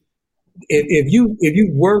that. If you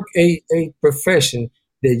work a profession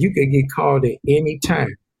that you can get called at any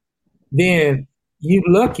time, then you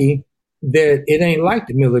lucky that it ain't like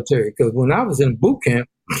the military. Because when I was in boot camp,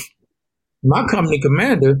 my company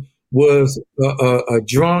commander was a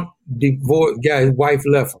drunk, divorced guy. His wife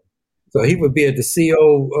left him, so he would be at the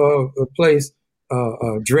CO place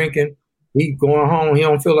drinking. He going home. He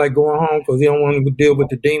don't feel like going home because he don't want to deal with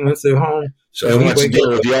the demons at home. So he wants to deal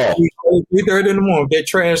with y'all. 3:30 in the morning, that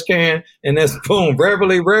trash can, and that's boom,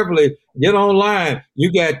 reveille, get online.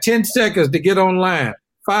 You got 10 seconds to get online.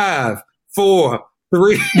 5, 4,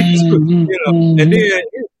 3, and then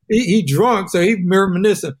he drunk, so he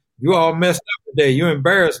reminiscing. You all messed up today. You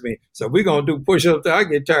embarrassed me. So we're gonna do push-ups till I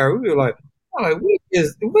get tired. We were like,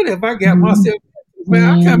 what have I got myself?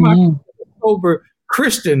 Man, I got my sober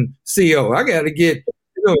Christian CO. I got to get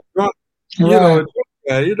drunk,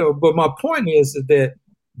 But my point is that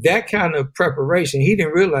kind of preparation, he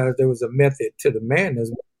didn't realize there was a method to the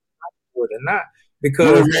madness, or not.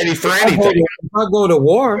 Because we're ready for anything. If I go to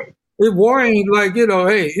war, war ain't like,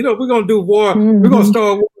 hey, we're going to do war. We're going to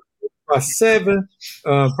start war by 7,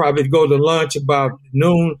 probably go to lunch about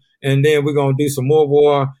noon, and then we're going to do some more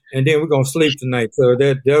war, and then we're going to sleep tonight. So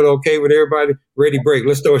that okay with everybody? Ready, break.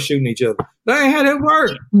 Let's start shooting each other. That ain't how that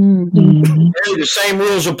works. The same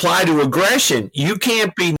rules apply to aggression. You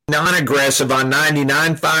can't be non-aggressive on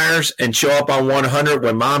 99 fires and show up on 100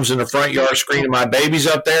 when mom's in the front yard screaming my baby's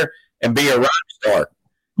up there and be a rock star.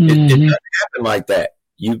 It doesn't happen like that.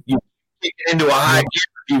 You get into a high gear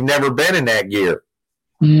if you've never been in that gear.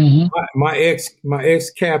 My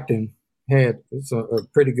ex-captain had a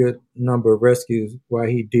pretty good number of rescues while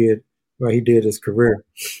he did his career,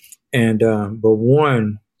 and but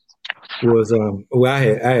one was I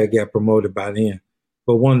had got promoted by then,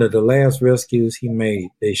 but one of the last rescues he made,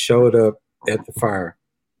 they showed up at the fire.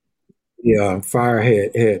 The fire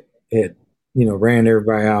had ran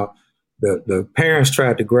everybody out. The parents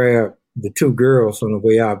tried to grab the two girls on the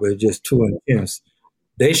way out, but it's just too intense.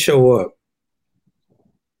 They show up,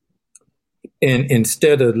 and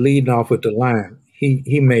instead of leading off with the line,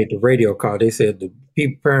 he made the radio call. They said the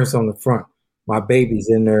parents on the front, my baby's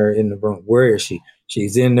in there in the room. Where is she?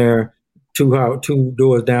 She's in there. Two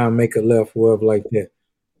doors down, make a left, whatever like that.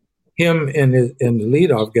 Him and the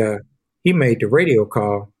leadoff guy, he made the radio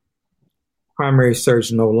call. Primary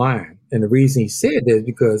search, no line. And the reason he said that is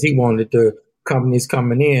because he wanted the companies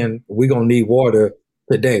coming in, we're going to need water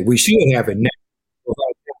today. We should have it now.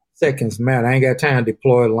 Seconds matter. I ain't got time to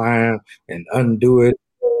deploy a line and undo it,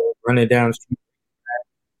 run it down the street,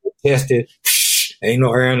 test it. Ain't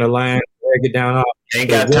no air in the line, drag it down off.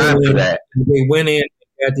 Ain't got time for that. They went in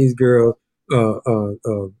and got these girls,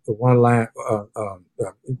 one line,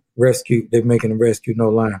 rescue. They're making a rescue, no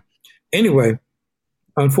line. Anyway,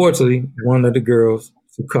 unfortunately, one of the girls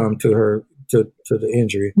succumbed to the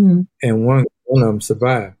injury, and one of them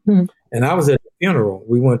survived. And I was at the funeral.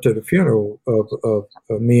 We went to the funeral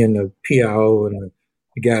of me and the PIO and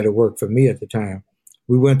the guy that worked for me at the time.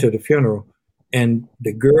 We went to the funeral, and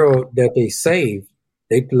the girl that they saved,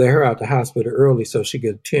 they let her out the hospital early so she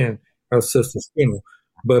could attend her sister's funeral.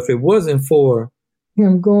 But if it wasn't for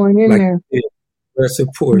him going in there, rest of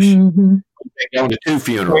push, they go to two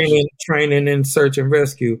funerals, training in search and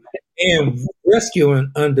rescue, and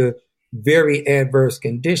rescuing under very adverse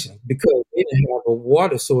conditions because they didn't have a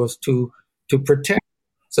water source to protect.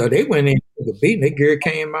 So they went in, took a beating. Their gear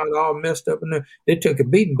came out all messed up, and they took a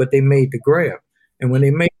beating, but they made the grab. And when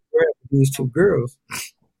they made the grab with these two girls,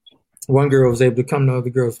 one girl was able to come to the other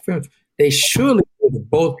girl's funeral. They surely would have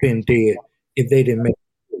both been dead if they didn't make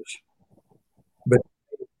the push. But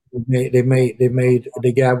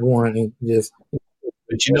they got one and just.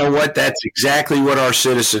 But you know what? That's exactly what our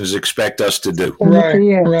citizens expect us to do.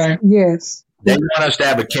 Right. Yes. They want us to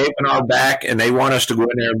have a cape on our back, and they want us to go in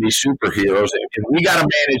there and be superheroes. And we got to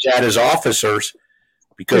manage that as officers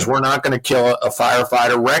because we're not going to kill a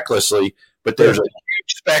firefighter recklessly. But there's a huge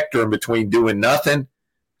spectrum between doing nothing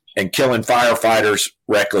and killing firefighters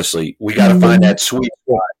recklessly. We got to find that sweet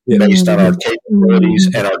spot based on our capabilities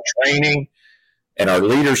and our training and our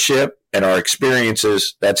leadership and our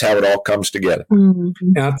experiences. That's how it all comes together. And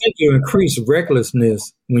I think you increase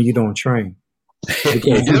recklessness when you don't train.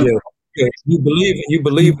 Because you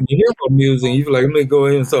believe in the hero music, and you're like, let me go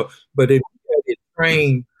in. But if you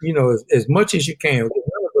train, as much as you can,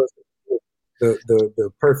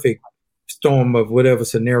 the perfect storm of whatever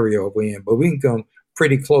scenario we're in, but we can come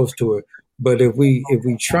pretty close to it. But if we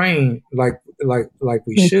train like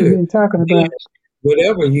we should, talking about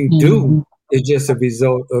whatever you do is just a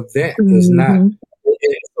result of that. It's not.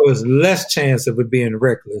 So it's less chance of it being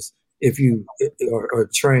reckless if you are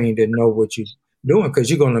trained and know what you're doing, because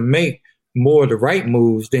you're going to make more of the right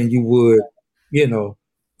moves than you would,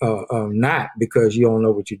 not, because you don't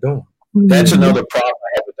know what you're doing. That's another problem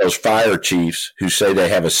I have with those fire chiefs who say they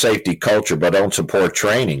have a safety culture but don't support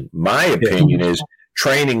training. My opinion is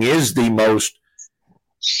training is the most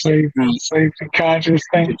safety conscious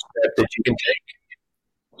thing that you can take.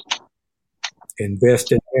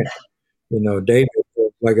 Invest in that. David,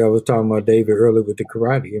 like I was talking about David earlier with the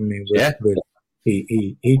karate. I mean, but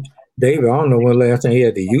he David, I don't know when last time he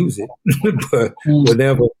had to use it, but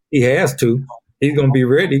whenever he has to, he's going to be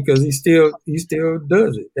ready because he still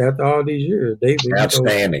does it after all these years. David,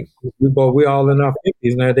 outstanding. We all in our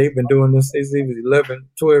 50s now. They've been doing this since he was 11,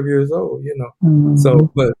 12 years old. So,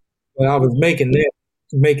 but I was making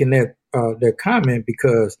that comment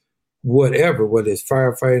because whether it's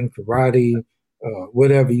firefighting, karate,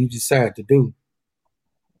 whatever you decide to do,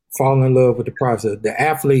 fall in love with the process. The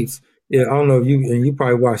athletes. Yeah, I don't know if you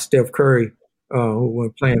probably watched Steph Curry, who when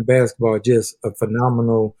playing basketball, just a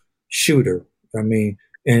phenomenal shooter. I mean,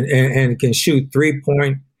 and can shoot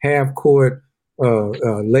 3-point, half court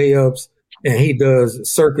layups, and he does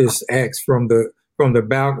circus acts from the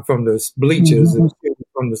bleachers and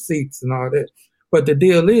from the seats and all that. But the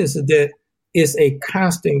deal is that it's a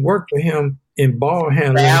constant work for him in ball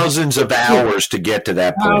handling. Thousands of hours to get to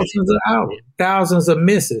that point. Thousands of hours, thousands of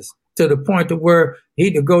misses, to the point to where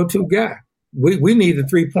he's the go-to guy. We need a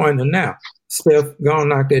 3-pointer now. Steph, go and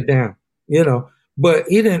knock that down. But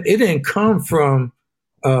it didn't come from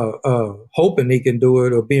hoping he can do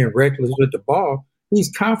it or being reckless with the ball. He's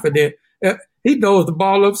confident. He throws the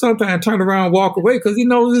ball up sometimes, turn around, and walk away because he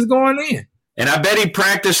knows it's going in. And I bet he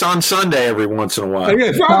practiced on Sunday every once in a while.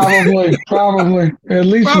 Yeah, probably. At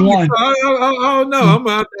least one. I don't know. I'm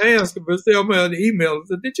out to ask him, but still, I'm out to email him.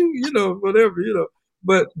 So did you, whatever,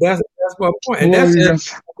 But that's my point. And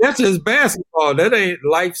That's just basketball. That ain't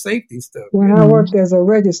life safety stuff. When I worked as a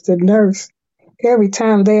registered nurse, every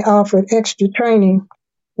time they offered extra training,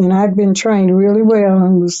 and I'd been trained really well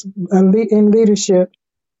and was in leadership,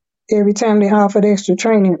 every time they offered extra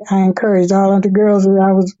training, I encouraged all of the girls that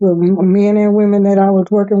I was, men and women that I was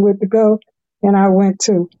working with to go, and I went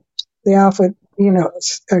too. They offered,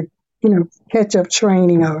 catch-up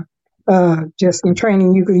training or just some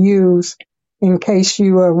training you could use in case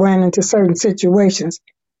you ran into certain situations.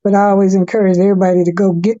 But I always encourage everybody to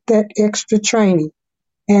go get that extra training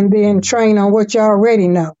and then train on what you already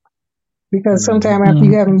know. Because sometimes after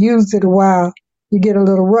you haven't used it a while, you get a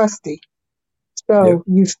little rusty. So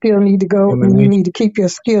you still need to go and you need to keep your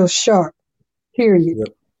skills sharp, period. Yep.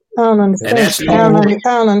 I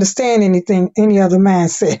don't understand anything, any other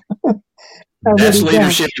mindset. That's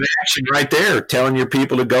leadership in action right there, telling your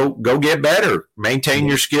people to go get better, maintain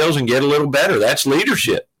your skills and get a little better. That's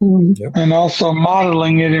leadership. Mm-hmm. And also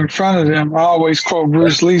modeling it in front of them. I always quote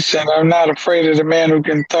Bruce Lee saying, I'm not afraid of the man who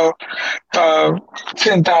can throw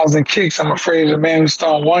 10,000 kicks. I'm afraid of the man who's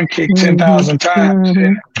thrown one kick 10,000 times. Mm-hmm.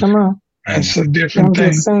 Yeah. Come on. That's a different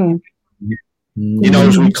thing. Just saying. You know,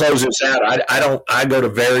 as we close this out, I go to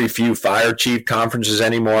very few fire chief conferences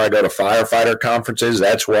anymore. I go to firefighter conferences.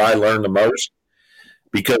 That's where I learn the most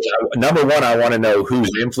because number one, I want to know who's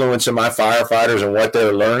influencing my firefighters and what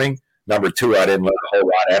they're learning. Number two, I didn't learn a whole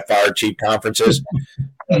lot at fire chief conferences.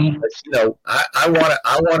 But, you know, I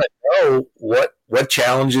want to know what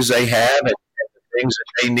challenges they have and the things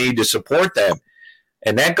that they need to support them.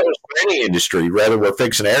 And that goes for any industry, whether we're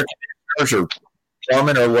fixing air conditioners or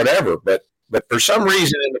plumbing or whatever. But for some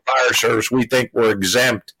reason in the fire service, we think we're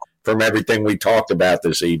exempt from everything we talked about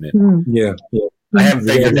this evening. Yeah. I haven't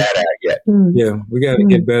figured that out yet. Yeah, we got to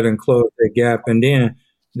get better and close that gap. And then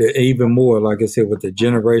even more, like I said, with the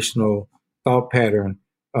generational thought pattern,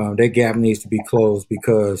 that gap needs to be closed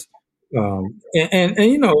because, and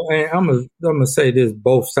you know, and I'm gonna say this,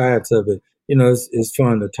 both sides of it. You know, it's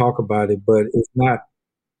fun to talk about it, but it's not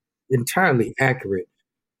entirely accurate.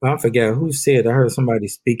 I forget who said, I heard somebody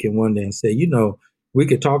speaking one day and say, you know, we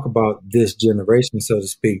could talk about this generation, so to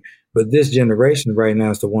speak, but this generation right now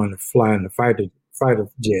is the one that's flying the fighter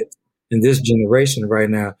jets. And this generation right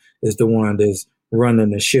now is the one that's running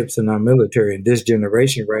the ships in our military. And this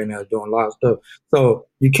generation right now is doing a lot of stuff. So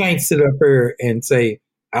you can't sit up here and say,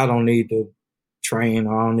 I don't need to train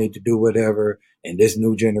or I don't need to do whatever. And this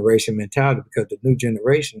new generation mentality, because the new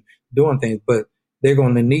generation doing things, but they're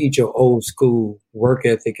going to need your old school work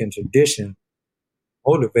ethic and tradition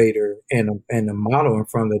motivator and a model in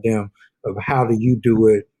front of them of how do you do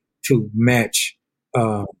it to match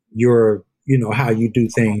your, you know, how you do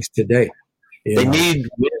things today. They need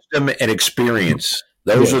wisdom and experience.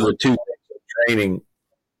 Those are the two things of training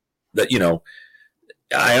that, you know,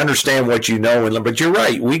 I understand what you know, but you're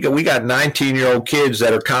right. We got 19-year-old kids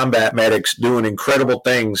that are combat medics doing incredible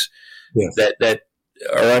things that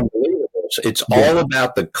are unbelievable. It's all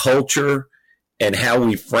about the culture and how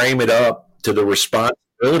we frame it up to the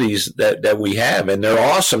responsibilities that we have. And they're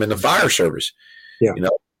awesome in the fire service. Yeah. You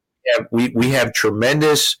know, we have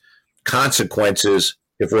tremendous consequences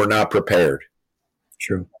if we're not prepared.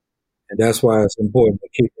 True. And that's why it's important to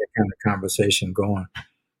keep that kind of conversation going.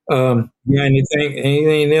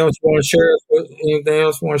 Anything else you want to share? Anything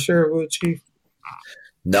else you want to share with Chief?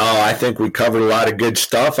 No, I think we covered a lot of good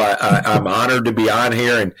stuff. I'm honored to be on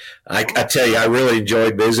here, and I tell you, I really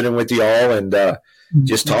enjoyed visiting with you all and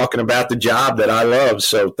just talking about the job that I love.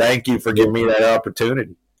 So thank you for giving me that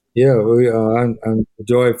opportunity. Yeah, I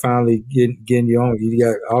enjoyed finally getting you on.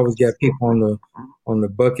 You always got people on the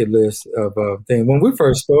bucket list of things. When we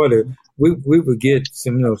first started, we would get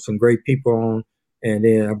some great people on. And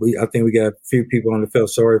then I think we got a few people on that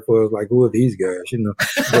felt sorry for us, like, who are these guys, you know?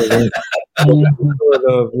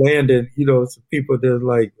 But landed, you know, some people that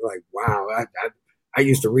like, wow, I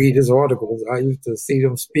used to read his articles. I used to see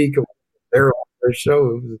them speak on their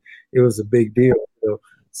show. It was a big deal.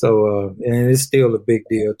 So, and it's still a big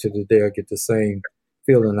deal to the day. I get the same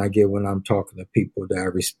feeling I get when I'm talking to people that I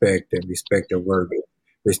respect and respect their work,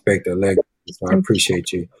 respect their legacy. So I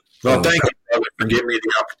appreciate you. Well, thank you, brother, for giving me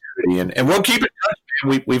the opportunity. And we'll keep it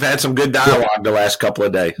touch. We've had some good dialogue the last couple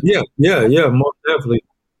of days. Yeah, most definitely.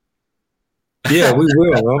 Yeah, we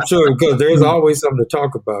will. I'm sure, because there's always something to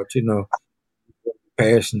talk about, you know,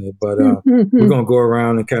 passionate. But we're going to go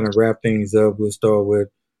around and kind of wrap things up. We'll start with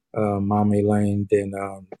Mama Elaine, then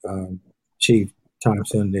Chief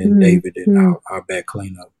Thompson, then David, and our back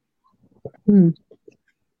cleanup.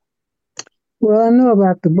 Well, I know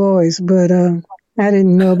about the boys, but I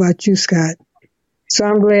didn't know about you, Scott. So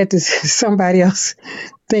I'm glad that somebody else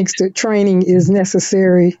thinks that training is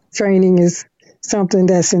necessary. Training is something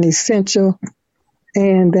that's an essential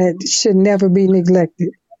and that should never be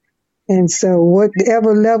neglected. And so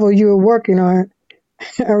whatever level you're working on,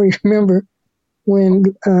 I remember when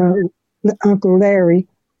Uncle Larry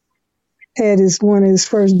had one of his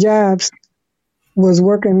first jobs was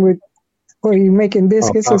working with, or you making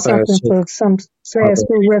biscuits or something for some fast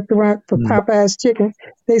food restaurant for Popeye's Chicken.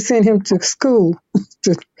 They sent him to school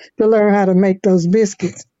to learn how to make those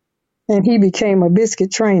biscuits. And he became a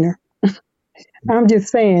biscuit trainer. I'm just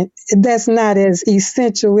saying that's not as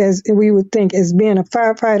essential as we would think as being a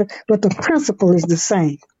firefighter, but the principle is the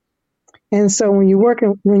same. And so when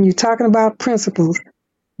you're talking about principles,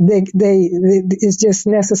 it's just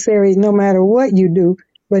necessary no matter what you do.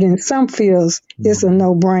 But in some fields, it's a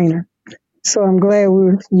no-brainer. So I'm glad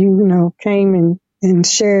you came and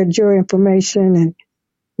shared your information and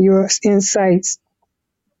your insights.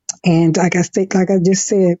 And like I just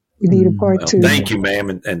said, we need a part two. Thank you,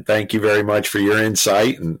 ma'am, and thank you very much for your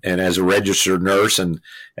insight and as a registered nurse and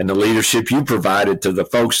the leadership you provided to the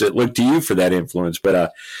folks that look to you for that influence.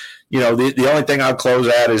 But the only thing I'll close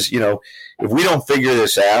out is if we don't figure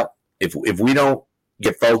this out, if we don't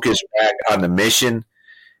get focused back on the mission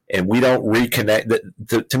and we don't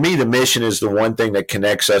reconnect, to me the mission is the one thing that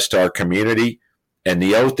connects us to our community, and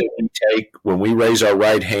the oath that we take when we raise our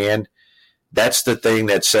right hand. That's the thing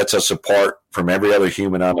that sets us apart from every other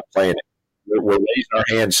human on the planet. We're raising our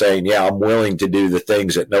hand saying, yeah, I'm willing to do the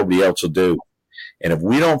things that nobody else will do. And if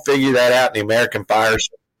we don't figure that out in the American Fire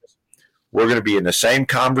Service, we're going to be in the same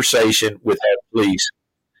conversation with our police.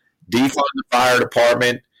 Defund the fire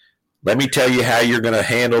department. Let me tell you how you're going to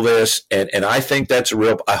handle this. And I think that's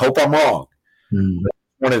I hope I'm wrong. But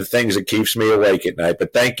one of the things that keeps me awake at night.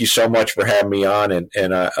 But thank you so much for having me on.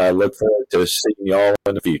 And I look forward to seeing you all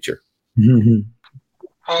in the future. Mm-hmm.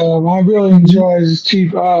 I really enjoyed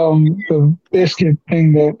Chief, the biscuit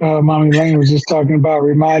thing that Mommy Lane was just talking about.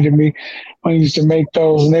 Reminded me when I used to make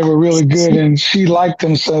those, and they were really good, and she liked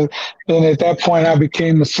them. So then at that point, I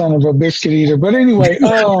became the son of a biscuit eater. But anyway, you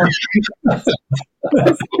know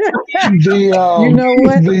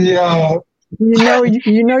what? We're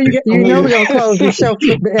gonna close the show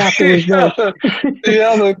afterwards. The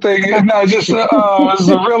other thing, it was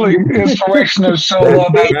a really inspirational show.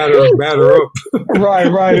 Batter up.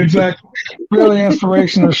 Right, exactly. Really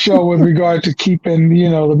inspirational show with regard to keeping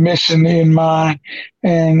the mission in mind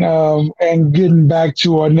and getting back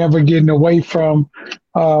to or never getting away from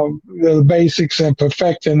the basics and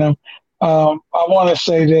perfecting them. I want to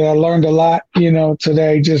say that I learned a lot,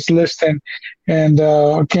 today just listening, and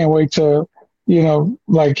I can't wait to. Hear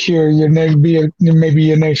your name maybe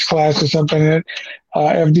your next class or something at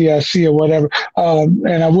FDIC or whatever.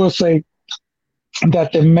 And I will say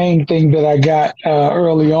that the main thing that I got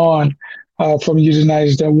early on from you tonight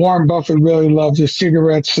is that Warren Buffett really loved his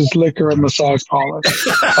cigarettes, his liquor, and massage parlors.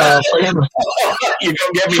 For him, you're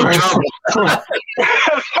gonna get me in trouble.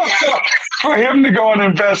 For him to go and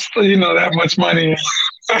invest, that much money.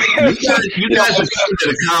 You guys are coming to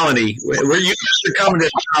the colony. You guys are coming to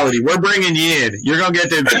the colony. We're bringing you in. You're gonna get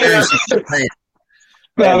the experience.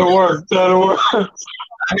 That'll work. I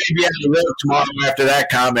may be able to live tomorrow after that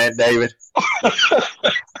comment, David.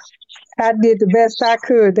 I did the best I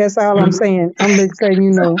could. That's all I'm saying. I'm just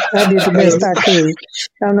letting I did the best I could.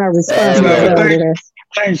 I'm not responsible for all of that.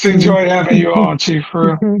 Thanks. Enjoyed having you on, Chief.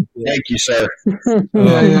 Thank you, sir.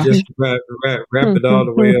 Just wrap it all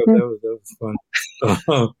the way up. That was fun.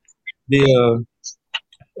 The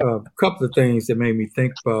couple of things that made me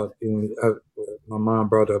think about. My mom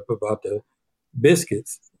brought up about the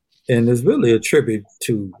biscuits, and it's really a tribute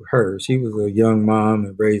to her. She was a young mom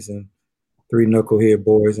and raising 3 knucklehead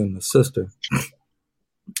boys and a sister,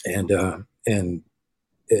 and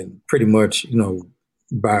pretty much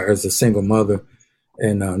by as a single mother.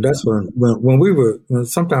 And that's when we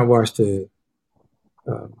sometimes I watched the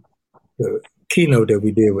keynote that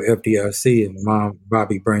we did with FDIC, and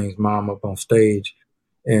Bobby brings mom up on stage.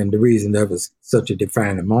 And the reason that was such a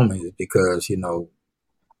defining moment is because,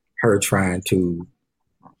 her trying to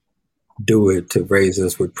do it to raise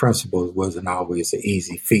us with principles wasn't always an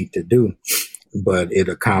easy feat to do, but it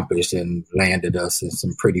accomplished and landed us in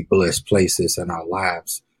some pretty blessed places in our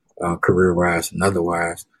lives, career-wise and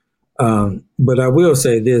otherwise. But I will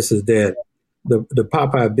say this is that the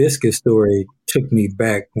Popeye biscuit story took me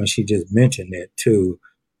back when she just mentioned that too.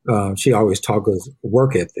 She always talked us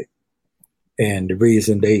work ethic, and the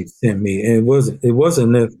reason they sent me, and it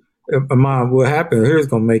wasn't that Mom, what happened here's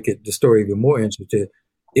going to make the story even more interesting.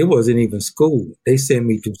 It wasn't even school. They sent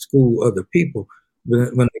me to school other people.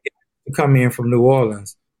 When they come in from New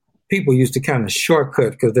Orleans, people used to kind of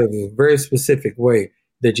shortcut because there was a very specific way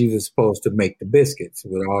that you were supposed to make the biscuits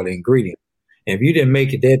with all the ingredients. And if you didn't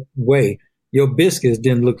make it that way, your biscuits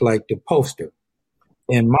didn't look like the poster.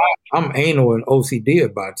 And I'm anal and OCD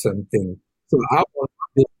about something. So I want my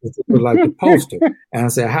biscuits to look like the poster. And I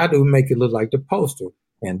said, how do we make it look like the poster?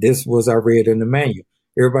 And this was I read in the manual.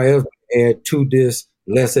 Everybody else add to this,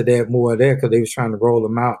 less of that, more of that, because they was trying to roll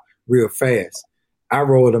them out real fast. I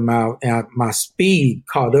rolled them out, and my speed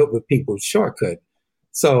caught up with people's shortcut.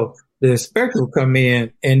 So the inspector would come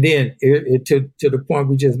in, and then to the point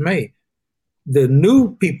we just made, the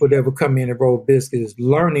new people that would come in and roll biscuits,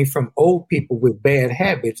 learning from old people with bad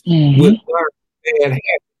habits, would learn bad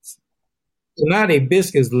habits. So now they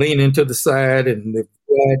biscuits leaning to the side and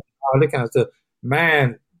all that kind of stuff.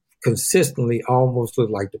 Mine consistently almost look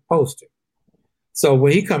like the poster. So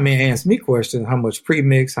when he come in and ask me questions, how much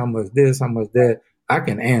premix, how much this, how much that, I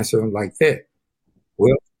can answer him like that.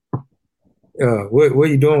 Well, what are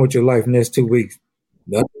you doing with your life next 2 weeks?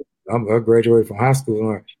 Nothing. I graduated from high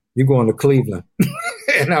school. You're going to Cleveland.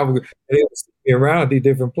 And I was around these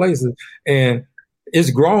different places. And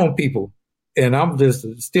it's grown people. And I'm just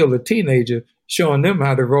still a teenager showing them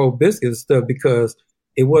how to roll biscuits and stuff, because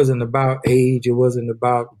it wasn't about age. It wasn't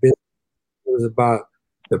about business. It was about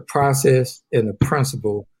the process and the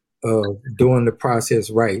principle of doing the process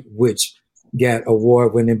right, which got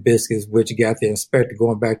award-winning biscuits, which got the inspector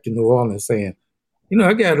going back to New Orleans saying,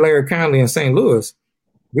 I got Larry Conley in St. Louis.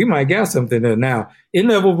 We might get something there now. It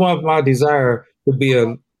never was my desire to be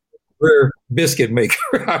a rare biscuit maker.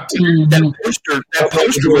 That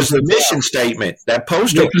poster was the mission statement. That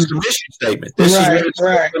poster was the mission statement. This is what it's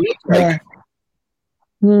right.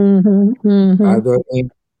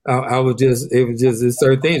 I was just, it was just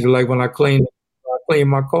certain things. Like when I cleaned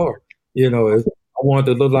my car, I wanted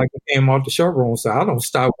to look like it came off the showroom, so I don't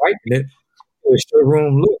stop wiping it. The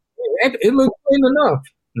showroom look, it looks clean enough.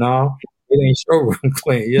 No, it ain't showroom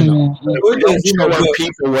clean, If you don't show other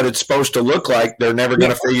people what it's supposed to look like, they're never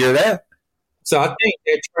going to figure it out. So I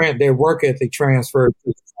think their work ethic transferred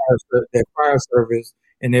to their fire service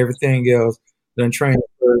and everything else, then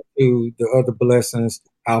transferred to the other blessings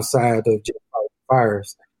outside of just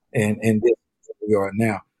fires, and this is where we are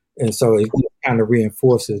now. And so it kind of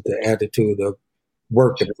reinforces the attitude of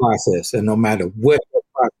work the process, and no matter what the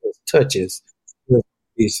process touches, you'll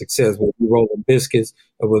be successful. You rolling biscuits,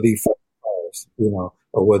 or whether you fight fires,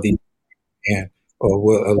 or whether you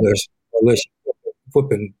unless you're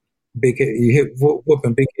whooping big head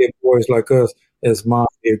boys like us as mom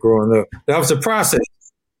did growing up. That was a process.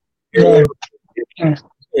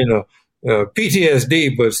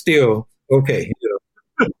 PTSD, but still okay.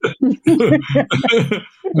 But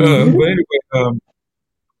anyway,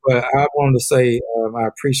 but I want to say I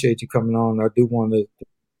appreciate you coming on. I do want to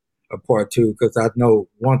a part two, because I know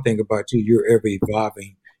one thing about you: you're ever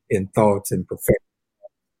evolving in thoughts and perfection,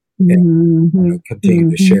 and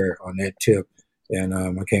continue to share on that tip. And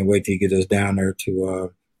I can't wait till you get us down there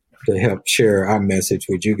to help share our message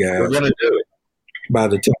with you guys. We're going to do it. By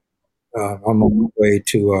the time I'm on my way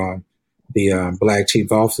to the Black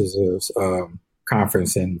Chief Officers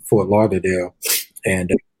Conference in Fort Lauderdale, and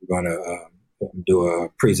we're going to do a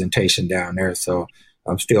presentation down there. So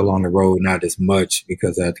I'm still on the road, not as much,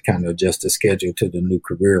 because I had to kind of adjust the schedule to the new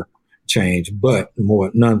career change. But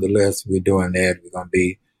nonetheless, we're doing that. We're going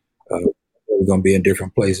to be in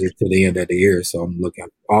different places to the end of the year. So I'm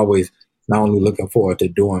always not only looking forward to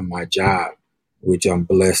doing my job, which I'm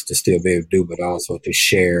blessed to still be able to do, but also to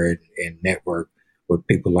share it and network with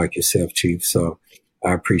people like yourself, Chief. So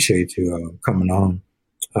I appreciate you coming on.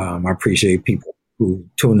 I appreciate people who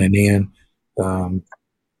tuning in and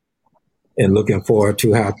looking forward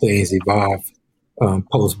to how things evolve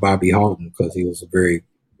post Bobby Halton, because he was a very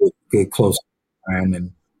good close friend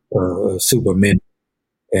and super mentor.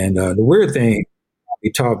 And the weird thing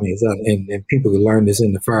he taught me is that, and people who learn this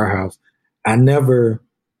in the firehouse, I never,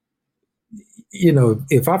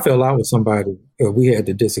 if I fell out with somebody or we had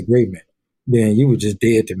a disagreement, then you were just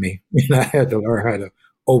dead to me. And I had to learn how to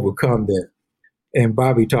overcome that. And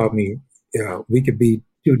Bobby taught me we could be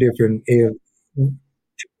two different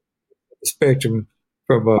spectrum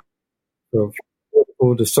from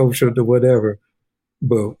political to social to whatever,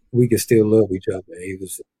 but we could still love each other. He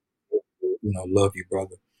was, love you,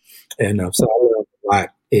 brother. And so I learned a lot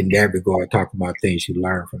in that regard, talking about things you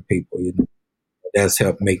learn from people. That's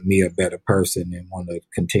helped make me a better person and want to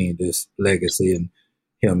continue this legacy, and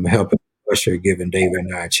him helping Usher, giving David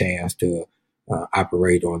and I a chance to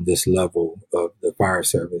operate on this level of the fire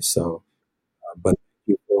service. So, but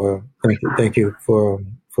thank you for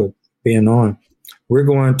being on. We're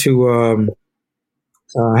going to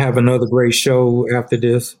have another great show after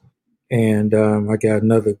this, and I got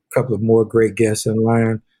another couple of more great guests in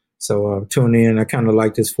line. So tune in. I kind of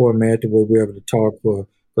like this format where we're able to talk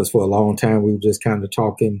because for a long time we were just kind of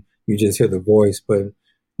talking. You just hear the voice, but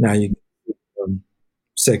now you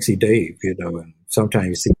sexy Dave, and sometimes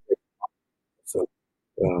you see. So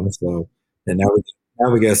and now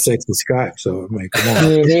we got sexy Scott. So I mean, come on.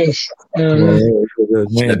 It is. Man,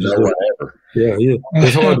 yeah.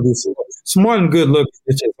 It's hard to be smart and good looking.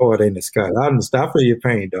 It's just hard, ain't it, Scott? I understand. I feel your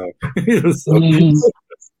pain, dog.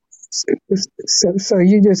 So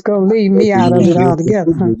you just gonna leave me out of it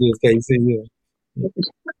altogether, huh? You just can't see you.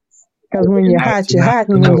 Because when you're hot, you're hot,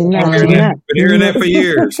 and when you're not, you're not. Been hearing that for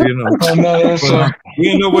years, Oh, no, that's we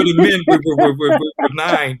didn't know what it meant with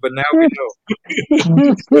 9, but now we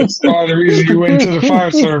know. That's part of the reason you went to the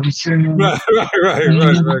fire service. Right.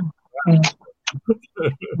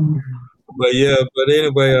 But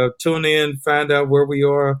anyway, tune in, find out where we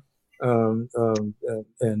are, and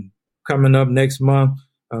coming up next month.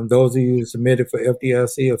 Those of you who submitted for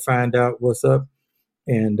FDIC will find out what's up,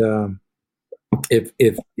 and if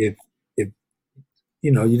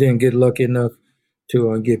you didn't get lucky enough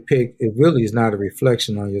to get picked, it really is not a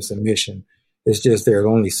reflection on your submission. It's just there are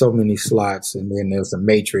only so many slots, and then there's a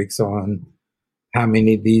matrix on how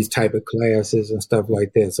many of these type of classes and stuff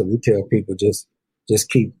like that. So we tell people just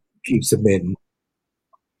keep submitting,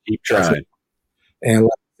 keep trying. And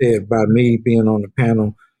like I said, by me being on the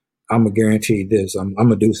panel, I'm gonna guarantee this. I'm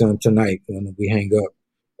gonna do something tonight when we hang up,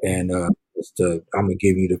 and I'm gonna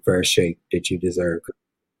give you the fair shake that you deserve.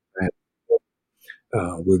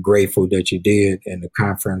 We're grateful that you did, and the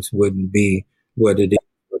conference wouldn't be what it is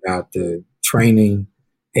without the training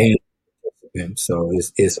and participants. So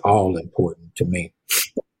it's all important to me.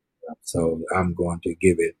 So I'm going to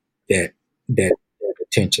give it that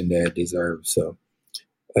attention that it deserves. So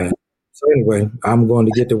anyway, I'm going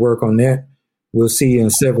to get to work on that. We'll see you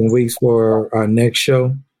in 7 weeks for our next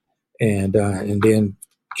show, and then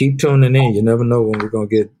keep tuning in. You never know when we're going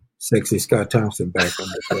to get sexy Scott Thompson back on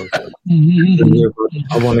the show.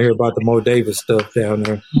 I want to hear about the Mo Davis stuff down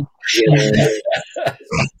there.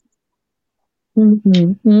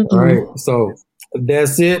 All right, so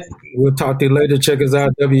that's it. We'll talk to you later. Check us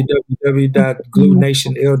out,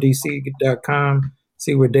 www.gluenationldc.com.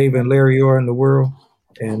 See where Dave and Larry are in the world,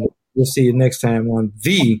 and we'll see you next time on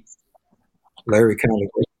the Larry Conley.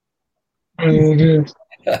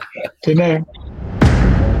 Good night.